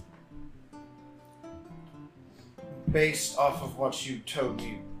 Based off of what you told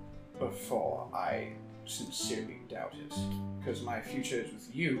me before, I sincerely doubt it. Because my future is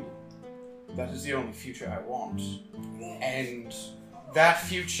with you. That is the only future I want. And that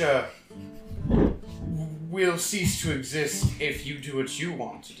future will cease to exist if you do what you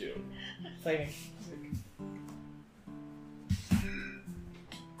want to do. Flaming.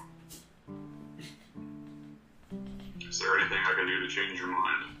 Is there anything I can do to change your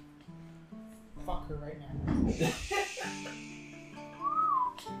mind? Fuck her right now.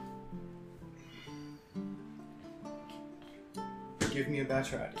 Give me a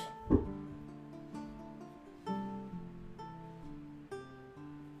better idea.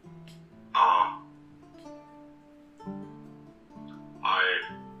 I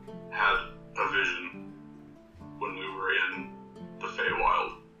had a vision when we were in the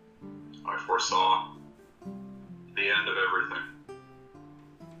Feywild. I foresaw the end of everything.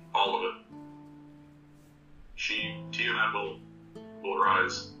 All of it. Tiamat will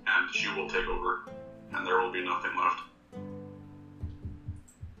rise, and she will take over, and there will be nothing left.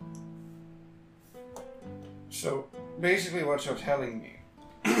 So, basically what you're telling me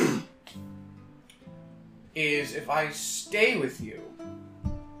is if I stay with you,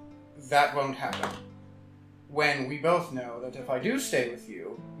 that won't happen. When we both know that if I do stay with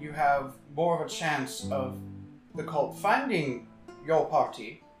you, you have more of a chance of the cult finding your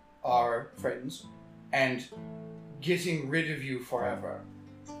party, our friends, and getting rid of you forever.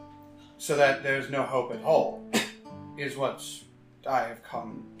 So that there's no hope at all, is what I have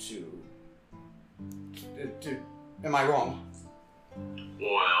come to... Am I wrong?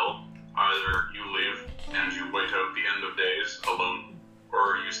 Well, either you leave and you wait out the end of days alone,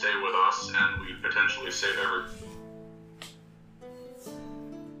 or you stay with us and we potentially save everything.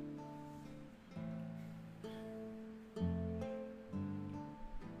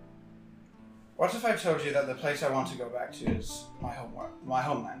 What if I told you that the place I want to go back to is my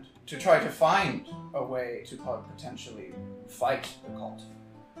homeland, to try to find a way to potentially fight the cult?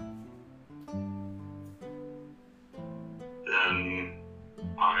 Then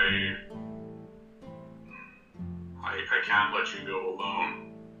I can't let you go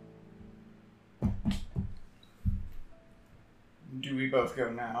alone. Do we both go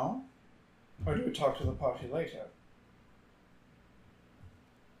now? Or do we talk to the party later?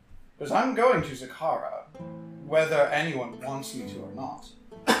 Because I'm going to Zakara, whether anyone wants me to or not.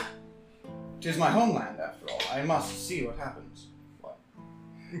 Tis my homeland, after all. I must see what happens. What?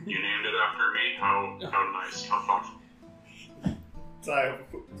 You named it after me? How nice, how thoughtful. Sorry,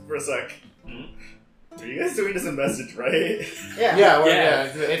 for a sec. Are you guys doing this in message, right? Yeah,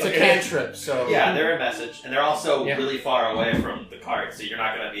 it's a cantrip, so... Yeah, they're a message, and they're also Yeah. really far away from the cart, so you're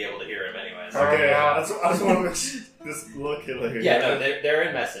not going to be able to hear them anyways. Okay, I just want to just look at like... Yeah, no, they're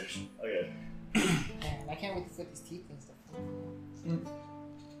in message. Okay. Man, I can't wait to flip his teeth and stuff.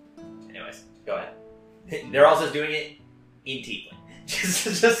 Anyways, go ahead. They're also doing it in Tiefling. just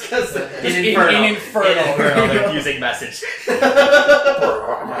because in Infernal they're using message.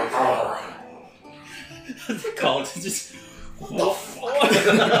 The cult is just... What the fuck?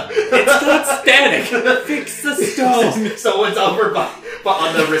 It's not static! Fix the stone! Someone's over but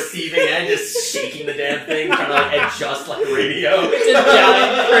on the receiving end, just shaking the damn thing, trying to like adjust like radio. It's a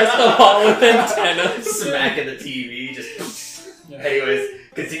giant crystal ball with antennas. Smacking the TV, just... Anyways,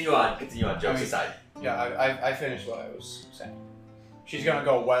 continue on, jokes aside. Yeah, I finished what I was saying. She's gonna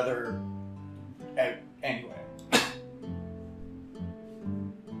go weather... anyway.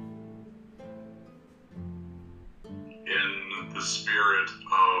 In the spirit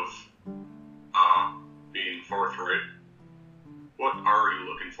of being forthright, what are you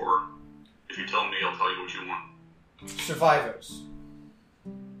looking for? If you tell me, I'll tell you what you want. Survivors.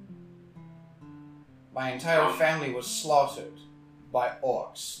 My entire family was slaughtered by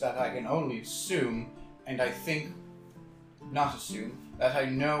orcs that I can only assume, and I think, not assume, that I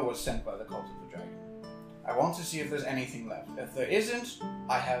know was sent by the Cult of the Dragon. I want to see if there's anything left. If there isn't,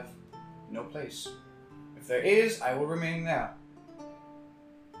 I have no place. If there is, I will remain there.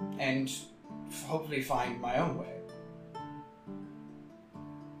 And hopefully find my own way.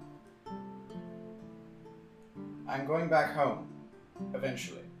 I'm going back home,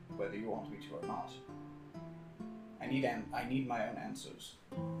 eventually, whether you want me to or not. I need my own answers.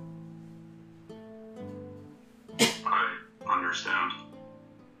 I understand.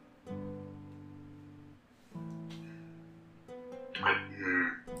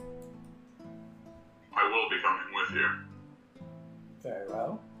 I will be coming with you. Very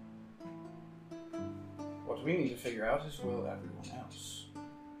well. What we need to figure out is, will everyone else?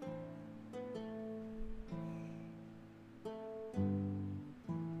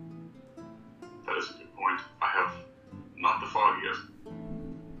 That is a good point. I have not the foggiest.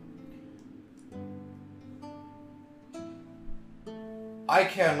 I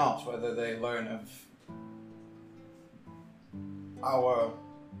care not whether they learn of our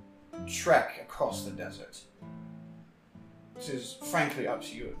trek across the desert. This is frankly up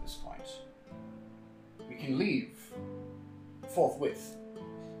to you at this point. We can leave forthwith,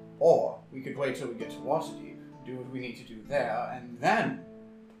 or we could wait till we get to Waterdeep, do what we need to do there, and then,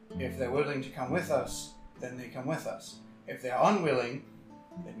 if they're willing to come with us, then they come with us. If they're unwilling,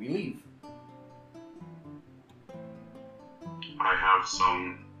 then we leave. I have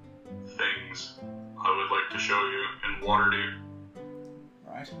some things I would like to show you in Waterdeep,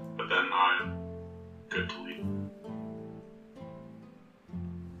 Right? but then I'm good to leave.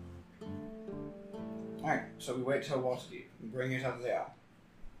 Alright, so we wait till Waterdeep and bring it up there.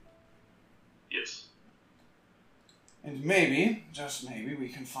 Yes. And maybe, just maybe, we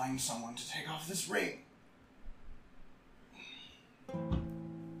can find someone to take off this ring.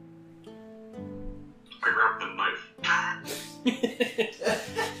 I grabbed the knife.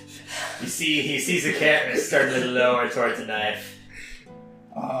 You see, he sees a cat and is starting to lower towards the knife.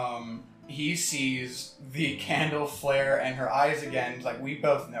 He sees the candle flare and her eyes again. He's like, we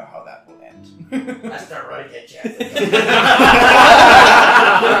both know how that will end. I start running at Jack.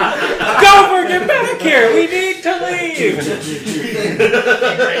 Gopher, get back here! We need to leave!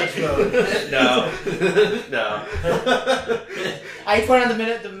 Rage mode. No. I put on the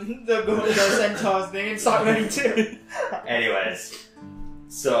minute the centaurs thing and start running too. Anyways,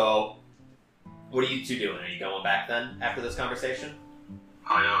 so what are you two doing? Are you going back then after this conversation?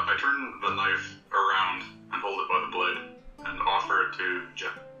 I turn the knife around and hold it by the blade and offer it to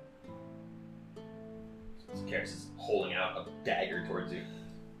Jeff. Karis is holding out a dagger towards you.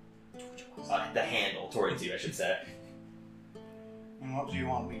 The handle towards you, I should say. And what do you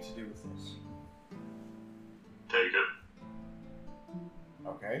want me to do with this? Take it.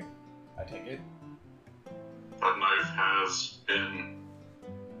 Okay, I take it. That knife has been,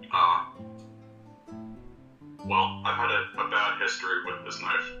 well, I've had a bad history with this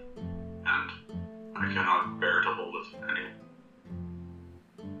knife, and I cannot bear to hold it anymore.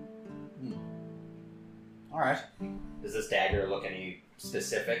 Alright. Does this dagger look any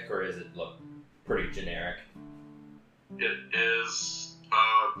specific, or does it look pretty generic? It is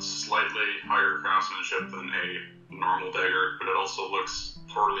slightly higher craftsmanship than a normal dagger, but it also looks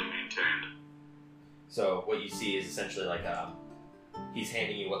poorly maintained. So what you see is essentially like he's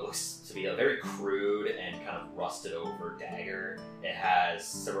handing you what looks to be a very crude and kind of rusted over dagger. It has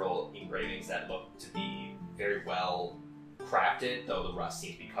several engravings that look to be very well crafted, though the rust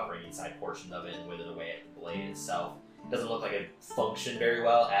seems to be covering inside portion of it and withering away at the blade itself. It doesn't look like it functioned very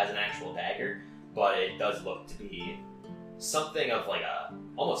well as an actual dagger, but it does look to be something of like a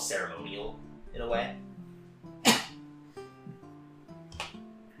almost ceremonial in a way.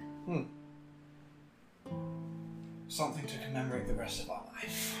 Something to commemorate the rest of our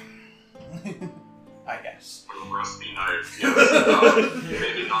life. I guess. A rusty knife, yes.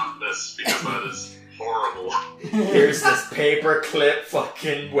 Maybe not this, because that is horrible. Here's this paper clip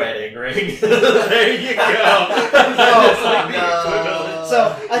fucking wedding ring. There you go.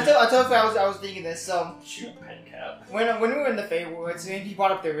 So I told you I was thinking this. So Shoot pen cap. when we were in the Feywoods, he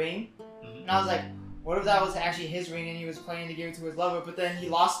brought up the ring, and I was like, what if that was actually his ring and he was planning to give it to his lover, but then he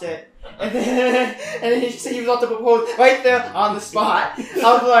lost it, and then he said he was about to propose right there on the spot. I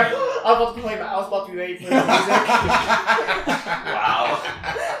was like, I was about to be ready for the music. Wow.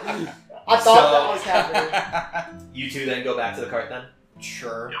 I thought that was happening. You two then go back to the cart then?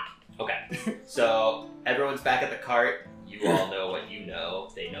 Sure. Okay. So everyone's back at the cart. You all know what you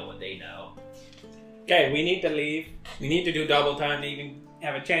know. They know what they know. Okay, we need to leave. We need to do double time to even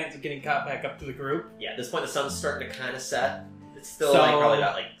have a chance of getting caught back up to the group. Yeah, at this point the sun's starting to kind of set. It's still So- like probably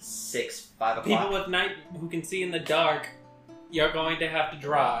about like 6, 5 o'clock. People with night who can see in the dark, you're going to have to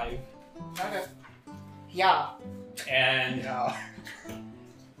drive. Okay. Yeah. And Yeah.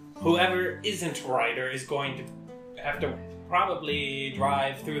 whoever isn't rider is going to have to probably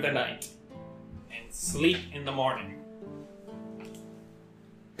drive through the night and sleep in the morning.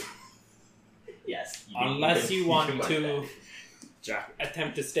 Yes. Unless you want can to Jack,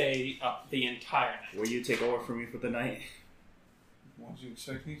 attempt to stay up the entire night. will you take over for me for the night? What do you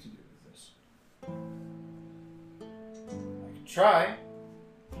expect me to do with this? I can try.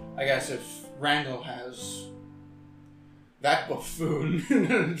 I guess if Randall has that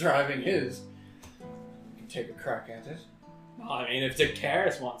buffoon driving his, we can take a crack at it. I mean, if Dick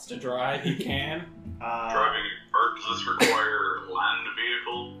Karras wants to drive, he can. Driving a cart, does this require land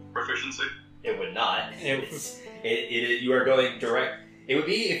vehicle proficiency? It would not. It- You are going direct. It would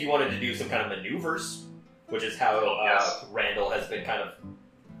be if you wanted to do some kind of maneuvers, which is how Yes. Randall has been kind of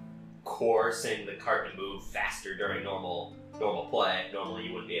coercing the cart to move faster during normal play. Normally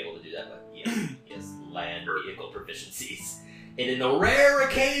you wouldn't be able to do that, but he has land vehicle proficiencies. And in the rare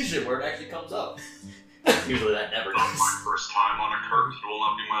occasion where it actually comes up, usually that never Not does. my first time on a cart. It will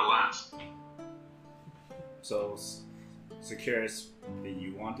not be my last. So, Zacchaeus, do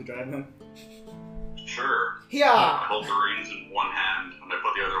you want to drive him? Sure. I Yeah. hold the reins in one hand, and I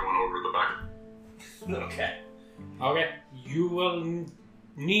put the other one over the back. Okay. Okay, you will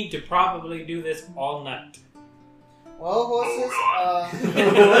need to probably do this all night. Well, horses,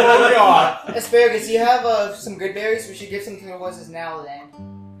 Oh god. Asparagus, you have some good berries? We should give some to the horses now then.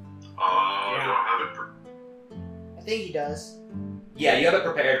 Do I have it? I think he does. Yeah, you have it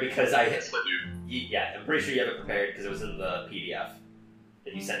prepared because Yes, I do. Yeah, I'm pretty sure you have it prepared because it was in the PDF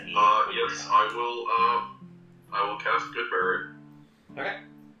that you sent me. Yes, I will cast Goodberry. Okay.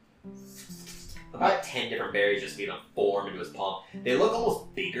 About 10 different berries just being formed into his palm. They look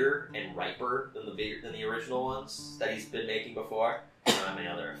almost bigger and riper than the original ones that he's been making before. They don't have any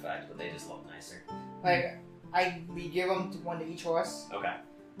other effect, but they just look nicer. Like, we give them one to each horse, Okay.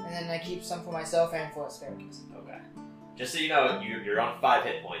 and then I keep some for myself and for Asparagus. Okay. Just so you know, you're on 5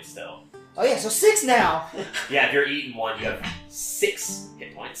 hit points still. Oh yeah, so 6 now! Yeah, if you're eating one, you have 6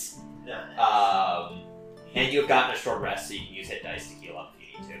 hit points. And you've gotten a short rest, so you can use hit dice to heal up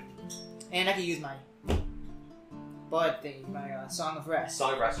if you need to. And I can use my bud thing, my Song of Rest.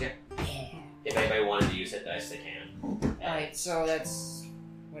 Song of Rest, yeah. Yeah. If anybody wanted to use hit dice, they can. Alright, so that's...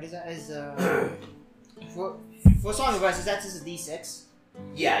 What is that? Is, for Song of Rest, is that just a D6?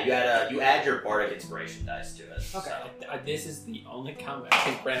 Yeah, you add your bardic inspiration dice to it. Okay. So. This is the only combat I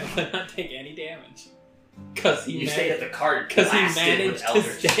think Brandon will not take any damage. Because You stayed at the cart Because he blasted managed with to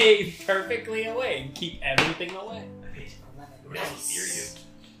Eldritch. stay perfectly away and keep everything away. Nice.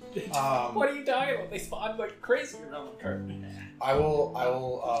 What are you talking about? They spawned like crazy around the cart. I will,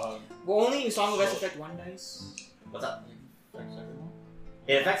 Will only Song of Rest affect one dice? What's up?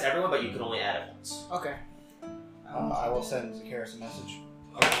 It affects everyone, but you can only add it once. Okay. I will send Zacchaeus a message.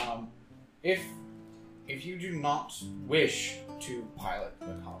 If you do not wish to pilot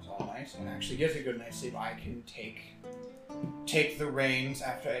the cart all night and actually get a good night's sleep, I can take the reins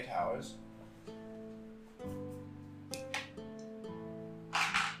after 8 hours.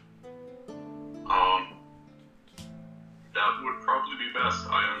 That would probably be best.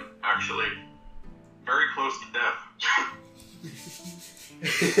 I am actually very close to death.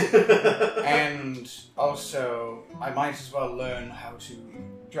 And also, I might as well learn how to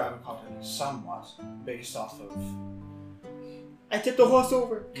drive a cart somewhat based off of, I tipped the horse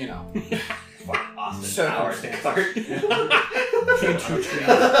over. you know, Austin Powers the cart. between two trees.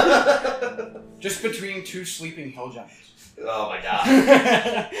 Just between 2 sleeping hill giants. Oh my god.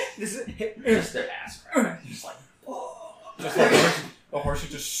 This is... Just their ass crack. Just like, Just like the horse is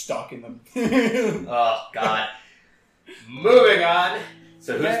just stuck in them. oh god. Moving on.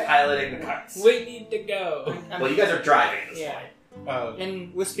 So who's piloting the carts? We need to go. Well, you guys are driving at this Yeah. point.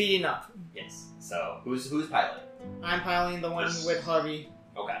 And we're speeding up. Yes. So who's piloting? I'm piloting the one with Harvey.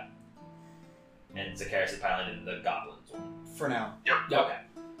 Okay. And Zacchaeus is piloting the goblins one. For now. Okay.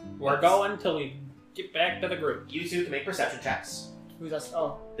 We're going till we get back to the group. You two can make perception checks. Who's us?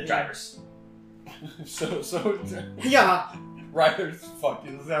 Oh. The drivers. So Yeah. Ryder's fucked.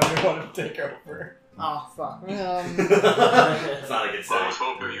 He doesn't have anyone to take over. Oh, fuck. That's not a good I sign. was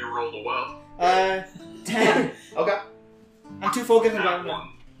hoping you rolled a well. 10. Okay. I'm too focused on That driving. one.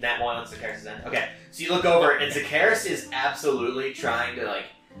 Nat 1 on Zacchaeus' end. Okay. So you look over, and Zacchaeus is absolutely trying to, like,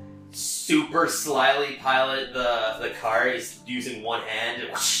 super slyly pilot the car. He's using one hand.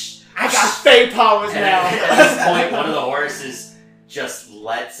 And I got fey powers And now. at this point, one of the horses just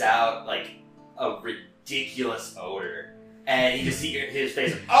lets out, like, a ridiculous odor. And you just see his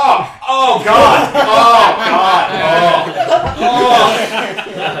face, oh god,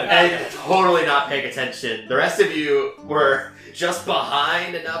 and totally not paying attention. The rest of you were just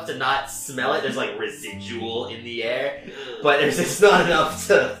behind enough to not smell it. There's like residual in the air, but it's not enough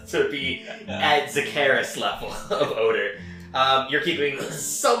to be at Zacchaeus level of odor. You're keeping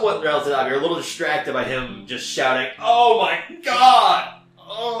somewhat relative up. You're a little distracted by him just shouting, "Oh my god!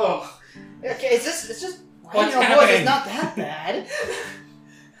 Oh!" Okay, it's just What's riding a horse is happening? not that bad.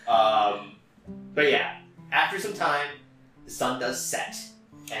 But yeah, after some time, the sun does set,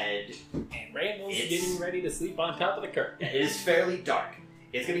 and And Randall's It's- getting ready to sleep on top of the cart. it is fairly dark.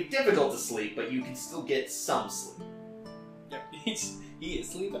 It's gonna be difficult to sleep, but you can still get some sleep. Yep, he is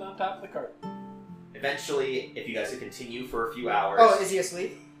sleeping on top of the cart. Eventually, if you guys could continue for a few hours. Oh, is he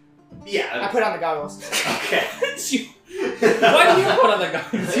asleep? I Yeah. put on the goggles. Okay. Why do you put on the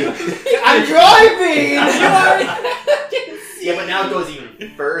guns? I'm driving! Yeah, but now it goes even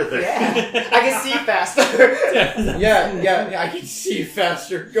further. Yeah, I can see faster. Yeah, I can see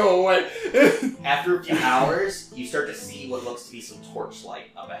faster. Go away. After a few hours, you start to see what looks to be some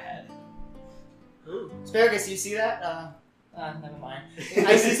torchlight up ahead. Asparagus, you see that? Never mind.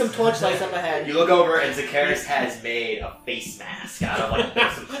 I see some torchlights up ahead. You look over and Zacchaeus has made a face mask out of like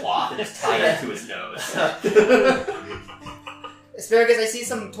some cloth and just tied it to his nose. Asparagus, I see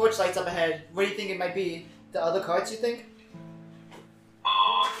some torchlights up ahead. What do you think it might be? The other carts, you think?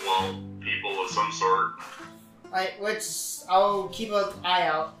 Well, people of some sort. I'll keep an eye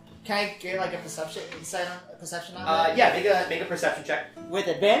out. Can I get like a perception on that? Yeah, make a perception check. With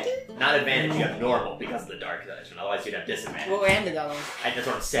advantage? Not advantage, you have normal because of the dark dimension. Otherwise, you'd have disadvantage. What end did that one? That's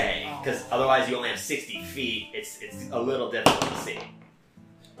what I'm saying. Because otherwise, you only have 60 feet. It's a little difficult to see.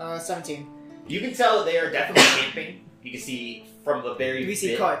 17. You can tell that they are definitely camping. You can see from the very. Do we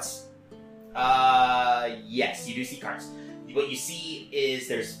see carts? Yes, you do see carts. What you see is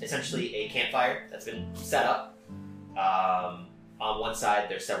there's essentially a campfire that's been set up. On one side,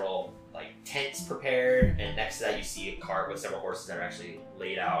 there's several like tents prepared, and next to that, you see a cart with several horses that are actually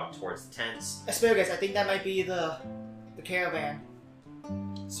laid out towards the tents. Asparagus, I think that might be the caravan.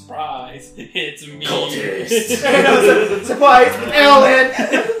 Surprise! It's me. Cultist. Surprise, Ellen.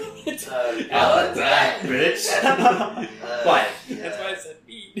 Ellen, that bitch. But that's why I said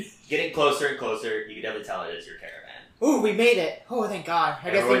me. Getting closer and closer, you can definitely tell it is your caravan. Ooh, we made it! Oh, thank God!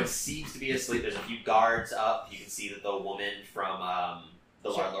 Everyone seems to be asleep. There's a few guards up. You can see that the woman from the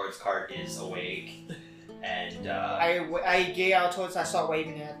Lord's cart is awake, and I gave out towards. I start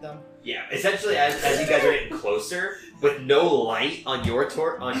waving at them. Yeah, essentially, as you guys are getting closer, with no light on your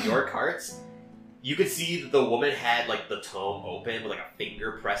carts, you could see that the woman had like the tome open with like a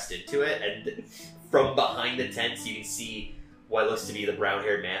finger pressed into it, and from behind the tents, you can see what looks to be the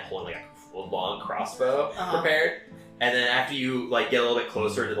brown-haired man holding like a long crossbow prepared. And then after you like get a little bit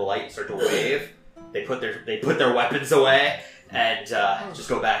closer to the light and start to wave, they put their weapons away and just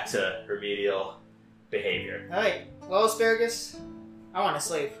go back to remedial behavior. All right. Well, Asparagus, I want to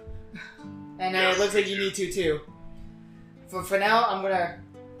sleep, and it looks like you need to too. For now, I'm gonna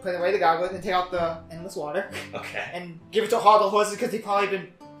put away the goggles and take out the endless water. Okay. And give it to all the horses because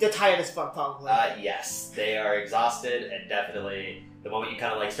they're tired as fuck probably. Yes, they are exhausted, and definitely the moment you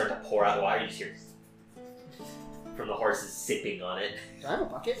kind of like start to pour out the water, you just hear from the horses sipping on it. Do I have a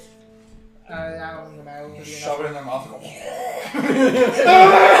bucket? I don't know. Just shove it in their mouth and go.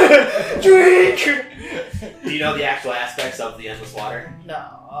 Drink! Do you know the actual aspects of the endless water?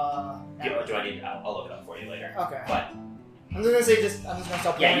 No. Do I need? I'll look it up for you later. Okay. But I'm just gonna say, I'm just gonna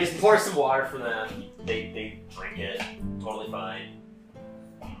stop. Yeah, you just pour some water for them. They drink it. Totally fine.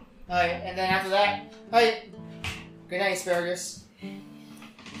 Alright, and then after that, alright. Good night, Asparagus.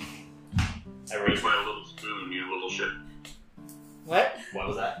 Where's my little spoon, you little shit? What? What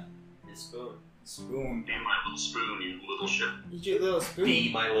was that? His spoon. Spoon. Be my little spoon, you little shit. Eat your little spoon.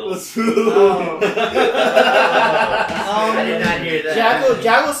 Be my little spoon. Oh. I did not hear that.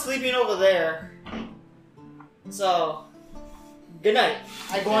 Jackal's sleeping over there. So, good night.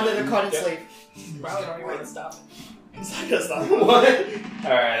 I go under the cot and sleep. Probably don't even want to stop. What?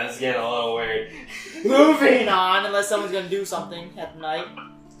 Alright, that's getting a little weird. Moving on, unless someone's gonna do something at night.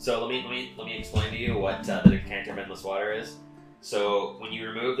 So let me explain to you what the decanter of endless water is. So when you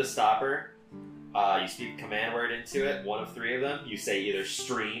remove the stopper, you speak a command word into it, one of three of them. You say either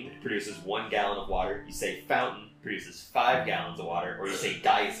stream, it produces 1 gallon of water. You say fountain, produces 5 gallons of water. Or you say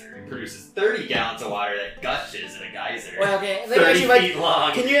geyser, it produces 30 gallons of water that gushes in a geyser. Well, okay. 30 feet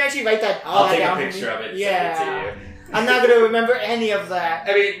long. Can you actually write that? I'll take down a picture of it and yeah. send it to you. I'm not gonna remember any of that.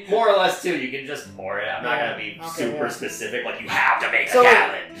 I mean, more or less too. You can just pour it. I'm not gonna be super specific. Like you have to make a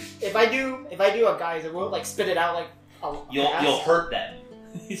gallon. If I do a geyser, will it like spit it out like? You'll hurt them.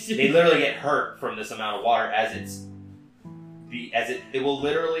 They literally get hurt from this amount of water it will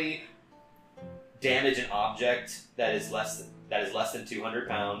literally damage an object that is less than 200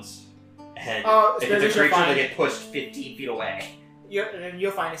 pounds, and if it's a creature, they get pushed 15 feet away.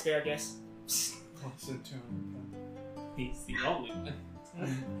 You'll find Asparagus. What's it to? He's the only one.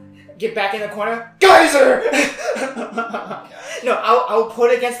 Get back in the corner, geyser! No, I'll put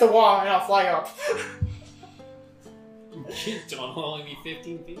it against the wall and I'll fly up. Don't only be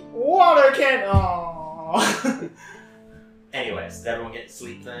 15 feet. Water can. Oh. Anyways, did everyone get to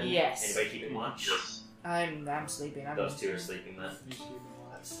sleep then? Yes. Anybody keeping watch? Yes. I'm sleeping. Those two are sleeping then.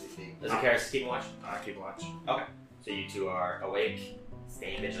 I'm sleeping. Does Zacchaeus keep watch? I keep watch. Okay. So you two are awake,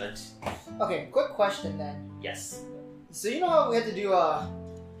 staying vigilant. Okay, quick question then. Yes. So you know how we had to do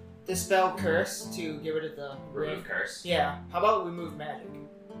dispel curse to get rid of the Remove curse. Yeah. How about remove magic?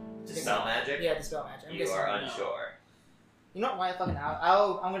 Dispel magic? Yeah, dispel magic. You are unsure. You know what? Why fucking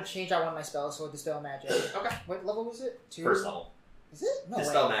I'm gonna change out one of my spells for Dispel Magic. Okay. What level was it? 2? First level. Is it? No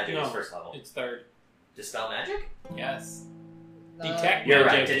Dispel way. Magic No. is first level. It's third. Dispel Magic? Yes. Uh, Detect You're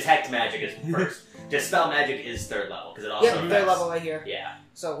magic. right. Detect Magic is first. Dispel Magic is third level because it also Yeah, third affects- level right here. Yeah.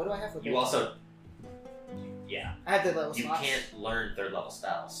 So what do I have for You third also. level? Yeah. I have third level You slots. can't learn third level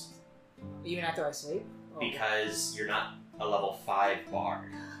spells Even after I sleep? Oh. because you're not a level 5 bard.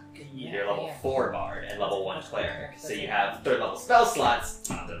 Yeah, You're level yeah. 4 bard and level 1 cleric. That's So you it. have third level spell slots,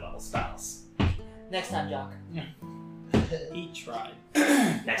 not third level spells. Next time, Jock. He tried.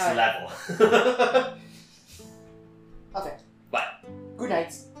 Next Alright. level. Okay. But Good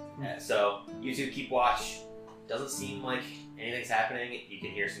night. yeah, so you two keep watch. Doesn't seem like anything's happening. You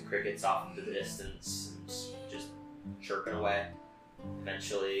can hear some crickets off into the distance and just chirping away.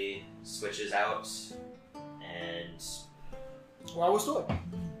 Eventually switches out and Well, we're still.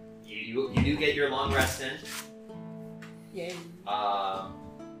 you do get your long rest in. Yay.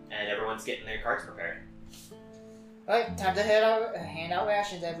 And everyone's getting their cards prepared. Alright, time to hand out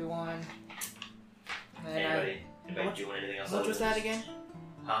rations, everyone. And Anybody doing anything else? how much other was than that this? again?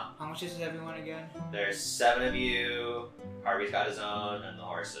 Huh? How much is everyone again? There's 7 of you. Harvey's got his own, and the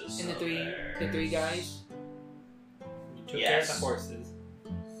horses. And the so three guys? You took care of Yes. the horses.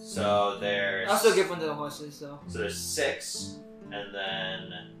 So there's. I'll still give one to the horses, though. So there's 6, and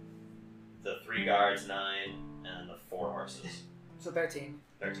then the 3 guards, 9, and the 4 horses, So 13.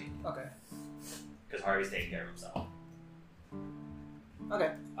 13. Okay. Because Harvey's taking care of himself.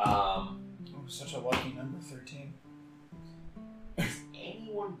 Okay. Oh, such a lucky number, 13.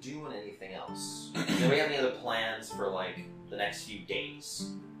 Anyone doing anything else? Do we have any other plans for like the next few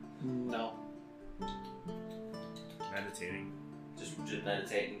days? No. Meditating. Just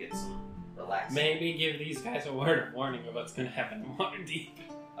meditate and get some relaxing. Maybe give these guys a word of warning of what's going to happen in Waterdeep.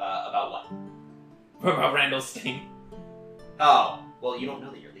 About what? About Randall's sting. Oh, well, you don't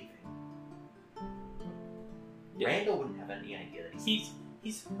know that you're leaving. Yeah. Randall wouldn't have any idea that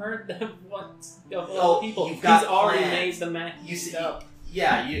He's heard them once of Oh, all people. you've He's got already plans. made the match. You see, up.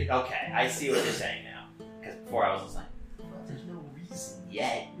 yeah, you okay? I see what you're saying now. Because before I was just like, well, there's no reason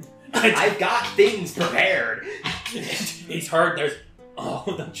yet. I've got things prepared. He's heard there's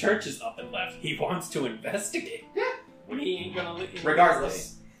the church is up and left. He wants to investigate. Yeah. We ain't gonna leave.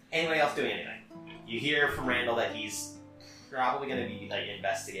 Regardless, anybody else doing anything? You hear from Randall that he's probably going to be like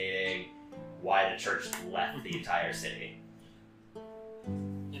investigating why the church left the entire city.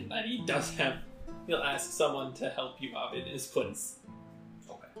 And that he does have. He'll ask someone to help you out in his place.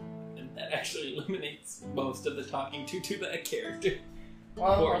 Okay. And that actually eliminates most of the talking to that character.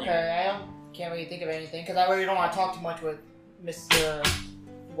 Well, For okay, can't really think of anything, because I really don't want to talk too much with Mr.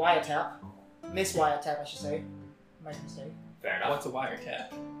 Wiretap. Miss Wiretap, I should say. My mistake. Fair enough. What's a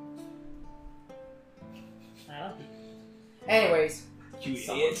wiretap? I don't know. Anyways. You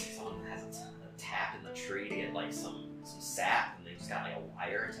Someone idiot. has a tap in the tree to get like some sap, and they just got like a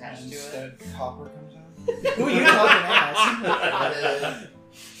wire attached to it. Instead, copper comes out. Who are you talking as?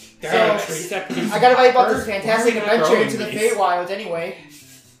 There are So, trees that produce I gotta write about this birds. fantastic Why are we not adventure growing into the these? Feywilds anyway.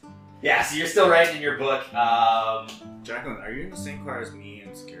 Yeah, so you're still writing in your book. Jacqueline, are you in the same car as me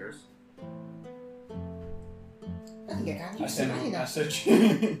and Skiers? I think I got I used to sent him a writing that. message.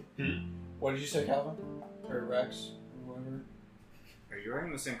 Hmm? What did you say, Calvin? Or Rex? Or whatever? Are you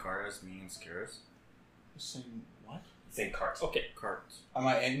riding the same car as me and Skiers? The same what? Same cart. Okay. Carts. Am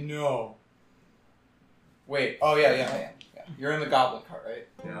I in? No. Wait. Oh, yeah. Yeah. You're in the goblin cart, right?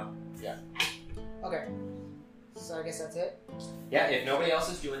 Yeah. Okay. So I guess that's it. Yeah, if nobody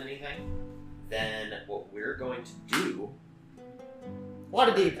else is doing anything, then what we're going to do.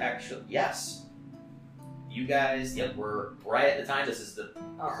 Waterdeep. Actually, yes. You guys, yep, we're right at the time. This is the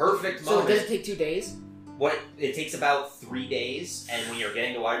Oh. perfect So moment. does it take 2 days? What it takes about 3 days, and when you're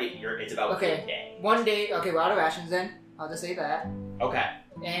getting to Waterdeep, it's about Okay. 1 day. 1 day. Okay, we're out of rations then. I'll just say that. Okay.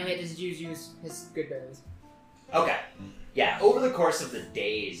 And we have to use his good berries. Okay. Yeah, over the course of the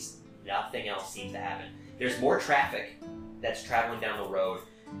days, nothing else seems to happen. There's more traffic that's traveling down the road,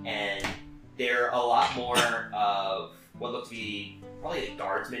 and there are a lot more of what look to be probably the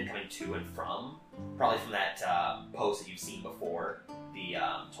guardsmen coming to and from, probably from that post that you've seen before, the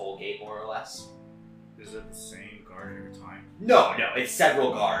toll gate, more or less. Is it the same guard every time? No, it's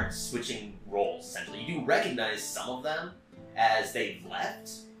several guards switching roles, essentially. You do recognize some of them as they've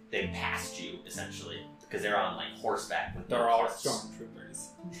left. They've passed you, essentially, because they're on, like, horseback with They're no all carts. stormtroopers.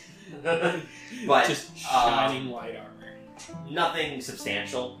 But Just shining white armor. nothing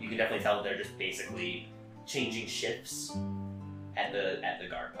substantial. You can definitely tell that they're just basically changing shifts at the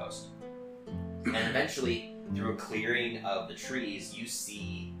guard post. And eventually, through a clearing of the trees, you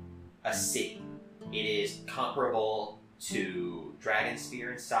see a city. It is comparable to dragon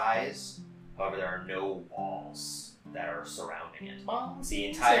spear in size. However, there are no walls that are surrounding it. The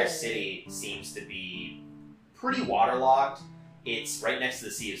entire city seems to be pretty waterlogged. It's right next to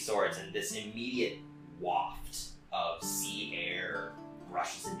the Sea of Swords, and this immediate waft of sea air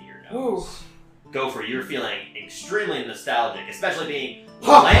rushes into your nose. Gopher, you're feeling extremely nostalgic, especially being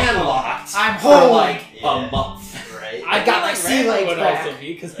landlocked I'm for home. like a month, right? I got my sea legs would back. also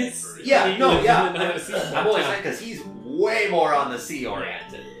be because he's I'm always saying because he's way more on the sea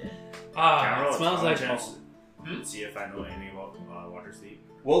oriented. it smells like chance home. to see if I know anything about Waterdeep.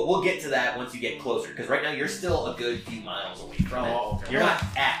 We'll get to that once you get closer, because right now you're still a good few miles away from it. Okay. You're not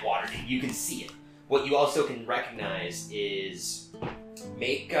at Waterdeep. You can see it. What you also can recognize is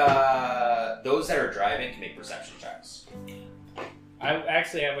make those that are driving can make perception checks. I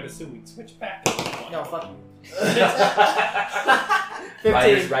would assume we'd switch back. No, fuck you.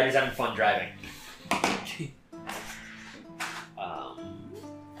 15. Riders having fun driving.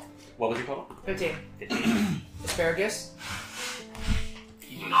 What was your total? 15. 15. Asparagus.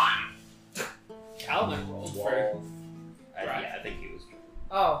 9. Calvin rolled for. Yeah, I think he was.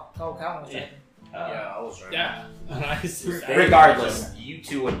 Calvin was Yeah. typing. Yeah, I was right. Yeah, and I assumed Regardless, you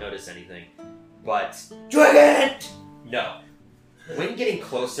two wouldn't notice anything. But Dragon! no. When getting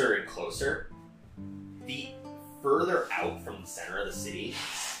closer and closer, the further out from the center of the city,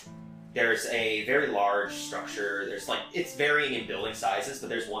 there's a very large structure. There's it's varying in building sizes, but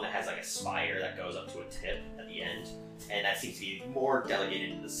there's one that has a spire that goes up to a tip at the end, and that seems to be more delegated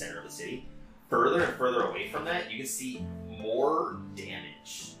into the center of the city. Further and further away from that, you can see more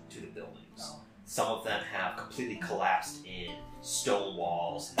damage to the buildings. Some of them have completely collapsed in stone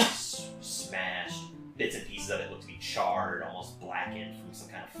walls and smashed. Bits and pieces of it look to be charred, almost blackened from some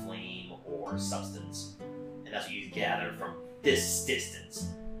kind of flame or substance. And that's what you gather from this distance.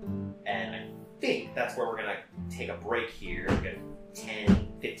 And I think that's where we're going to take a break here. We've got 10,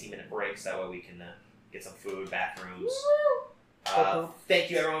 15-minute breaks. That way we can get some food, bathrooms.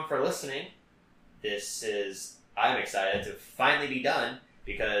 Thank you, everyone, for listening. I'm excited to finally be done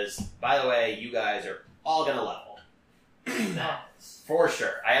because, by the way, you guys are all going to level. For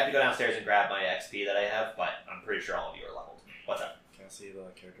sure. I have to go downstairs and grab my XP that I have, but I'm pretty sure all of you are leveled. What's up? Can I see the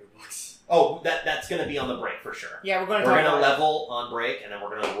character books? Oh, that's going to be on the break for sure. Yeah, we're going to We're talk going to about level on break, and then we're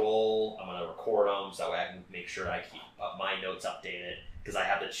going to roll. I'm going to record them so that way I can make sure I keep my notes updated, because I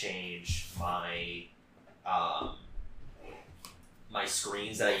have to change my my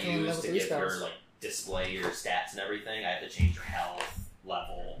screens that I use level to 3 give your spells. display your stats and everything. I have to change your health,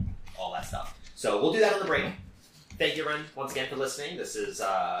 level, all that stuff. So we'll do that on the break. Thank you, everyone, once again for listening. This is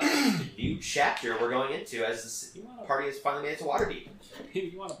the new chapter we're going into as this party has finally made it to Waterdeep.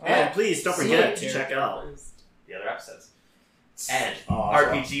 You want to And please don't forget to check out The other episodes. And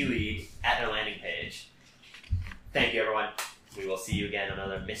Awesome. RPG League at their landing page. Thank you, everyone. We will see you again on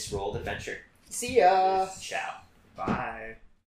another misrolled adventure. See ya! Ciao. Bye.